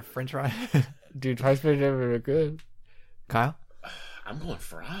 isn't it a French fry? Dude, twice baked potatoes are good. Kyle? I'm going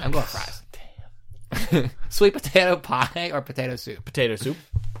fries. I'm going fries. Damn. Sweet potato pie or potato soup? Potato soup.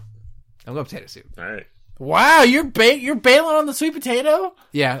 I'm going potato soup. All right. Wow, you're bailing on the sweet potato?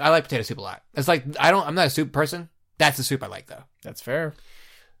 Yeah, I like potato soup a lot. It's like I'm not a soup person. That's the soup I like though. That's fair.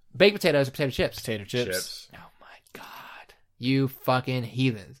 Baked potatoes or potato chips. Potato chips. Oh my god, you fucking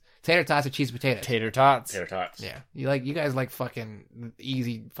heathens! Tater tots or cheese potatoes. Tater tots. Tater tots. Yeah, you guys like fucking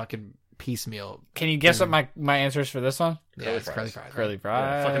easy fucking piecemeal. Can you guess what my answer is for this one? Yeah, it's curly fries. Curly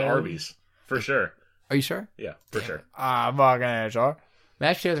fries. Yeah, fucking Arby's for sure. Are you sure? Yeah, for sure. I'm fucking sure.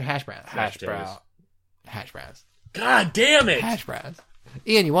 Mashed potatoes or hash browns? Hash brown. Hash browns. God damn it! Hash browns.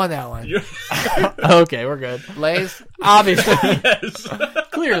 Ian, you won that one. Okay, we're good. Lay's? Obviously. Yes.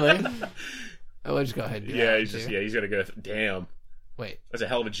 Clearly. Oh, we'll just go ahead and do Yeah, that. he's gonna go. Damn, Wait, that's a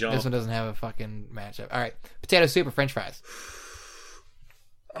hell of a jump. this one doesn't have a fucking matchup. All right, potato soup or French fries?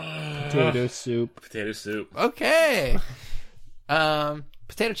 Potato soup. Potato soup. Okay.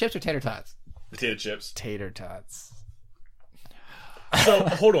 Potato chips or tater tots? Potato chips. Tater tots. So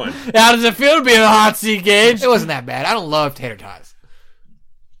hold on. How does it feel to be in a hot seat, Gage? It wasn't that bad. I don't love tater tots.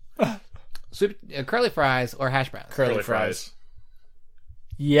 Soup, curly fries or hash browns? Curly fries.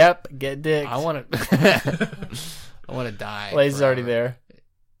 Yep, get dicks. I want to. I want to die. Lay's is forever. already there.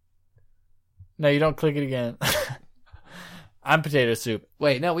 No, you don't click it again. I'm potato soup.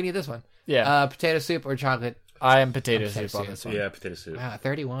 Wait, no, we need this one. Yeah. Potato soup or chocolate? I am potato potato soup on soup. this one. Yeah, potato soup. Wow,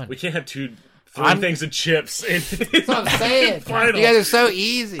 31. We can't have three I'm- things of chips. That's what I'm saying. Final. You guys are so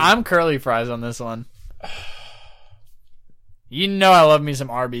easy. I'm curly fries on this one. You know I love me some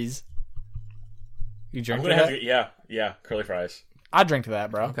Arby's. You I'm drink gonna that? have to, yeah, curly fries. I drink to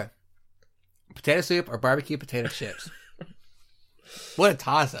that, bro. Okay. Potato soup or barbecue potato chips? What a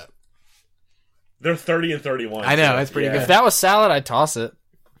toss up. They're 30 and 31. I know, so, that's pretty yeah. good. If that was salad, I'd toss it.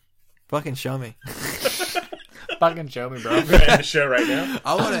 Fucking show me. Fucking show me, bro. We're gonna end the show right now.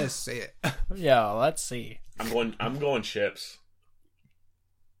 I want to see it. Yeah, let's see. I'm going chips.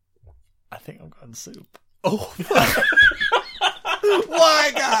 I think I'm going soup. Oh, fuck.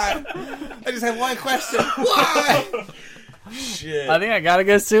 Why, God? I just have one question. Why? Shit. I think I gotta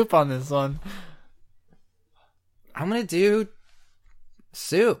go soup on this one. I'm going to do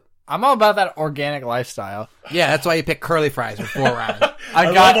soup. I'm all about that organic lifestyle. Yeah, that's why you pick curly fries with 4 rounds. I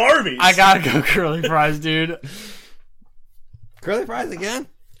love Arby's. I gotta go curly fries, dude. Curly fries again?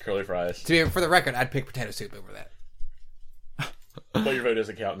 Curly fries. For the record, I'd pick potato soup over that. But your vote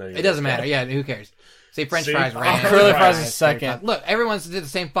doesn't count. No, It doesn't matter. Yeah, who cares? See, French See? fries ran. Curly fries is second. Look, everyone's did the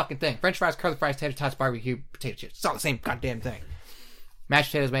same fucking thing. French fries, curly fries, tater tots, barbecue, potato chips. It's all the same goddamn thing.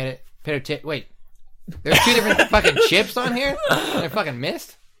 Mashed potatoes made it. Potato chip. Wait, there's 2 different fucking chips on here. They're fucking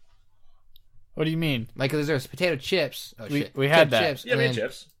missed. What do you mean? Like, there's potato chips. Oh We- shit, we had Potato that. Chips, Yeah, we had and-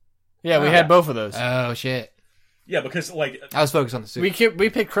 chips. Yeah, we Oh, had yeah. both of those. Oh shit, Yeah, because like I was focused on the soup. We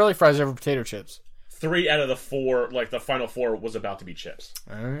picked curly fries over potato chips. 3 out of the 4, like the final 4, was about to be chips.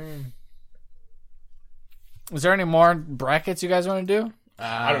 Is there any more brackets you guys want to do?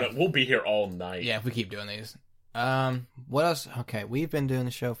 I don't know. We'll be here all night. Yeah, if we keep doing these. What else? Okay, we've been doing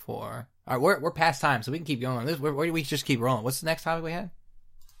the show for. All right, we're past time, so we can keep going on this. We just keep rolling. What's the next topic we had?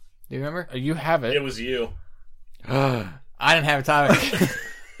 Do you remember? You have It it. was you. I didn't have a topic.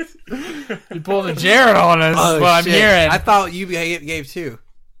 You pulled a Jared on us. Oh, what I'm shit. hearing. I thought you gave 2.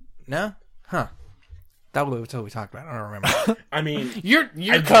 No? Huh. That was what we talked about. I don't remember. I mean, You're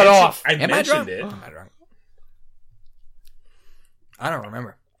I cut off. I Am I mentioned drunk? it. Am I drunk? I don't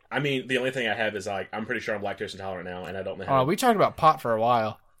remember. I mean, the only thing I have is like I'm pretty sure I'm lactose intolerant now, and I don't know how. We talked about pot for a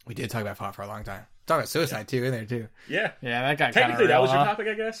while. We did talk about pot for a long time. Talk about suicide too in there too. Yeah. Yeah, that got Technically, that was your topic,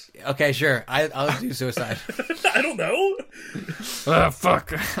 I guess. Okay, sure. I'll do suicide. I don't know.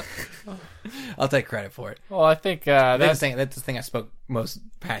 Fuck. I'll take credit for it. Well, I think That's the thing I spoke most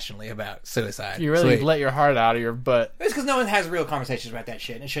passionately about. Suicide. you really Sweet. let your heart out of your butt. It's because no one has real conversations about that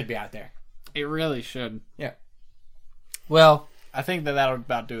shit, and it should be out there. It really should. Yeah. Well, I think that'll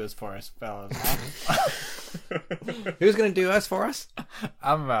about do us for us, fellas. Who's gonna do us for us?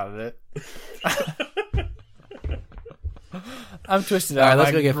 I'm about it. I'm twisted All out. right, let's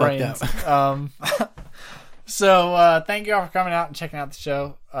my go get brains. fucked up. So thank you all for coming out and checking out the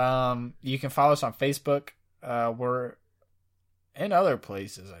show. You can follow us on Facebook. We're in other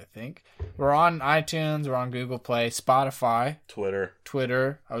places, I think. We're on iTunes. We're on Google Play, Spotify,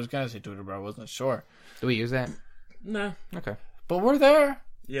 Twitter. I was gonna say Twitter, but I wasn't sure. Do we use that? No. Okay. But we're there.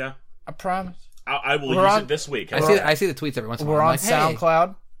 Yeah. I promise. I will We're use on- it this week. I see the tweets every once in a while. We're I'm on like, hey.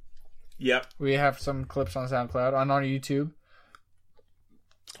 SoundCloud. Yep. We have some clips on SoundCloud, on our YouTube.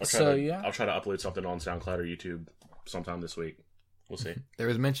 I'll try to upload something on SoundCloud or YouTube sometime this week. We'll see. There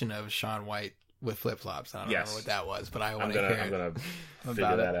was mention of Sean White with flip flops. I don't know what that was, but I I'm want to hear it. gonna figure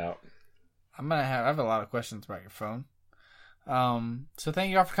About that it. out. I have a lot of questions about your phone. So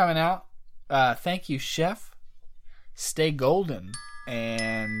thank you all for coming out. Thank you, Chef. Stay golden.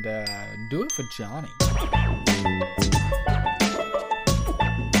 And do it for Johnny.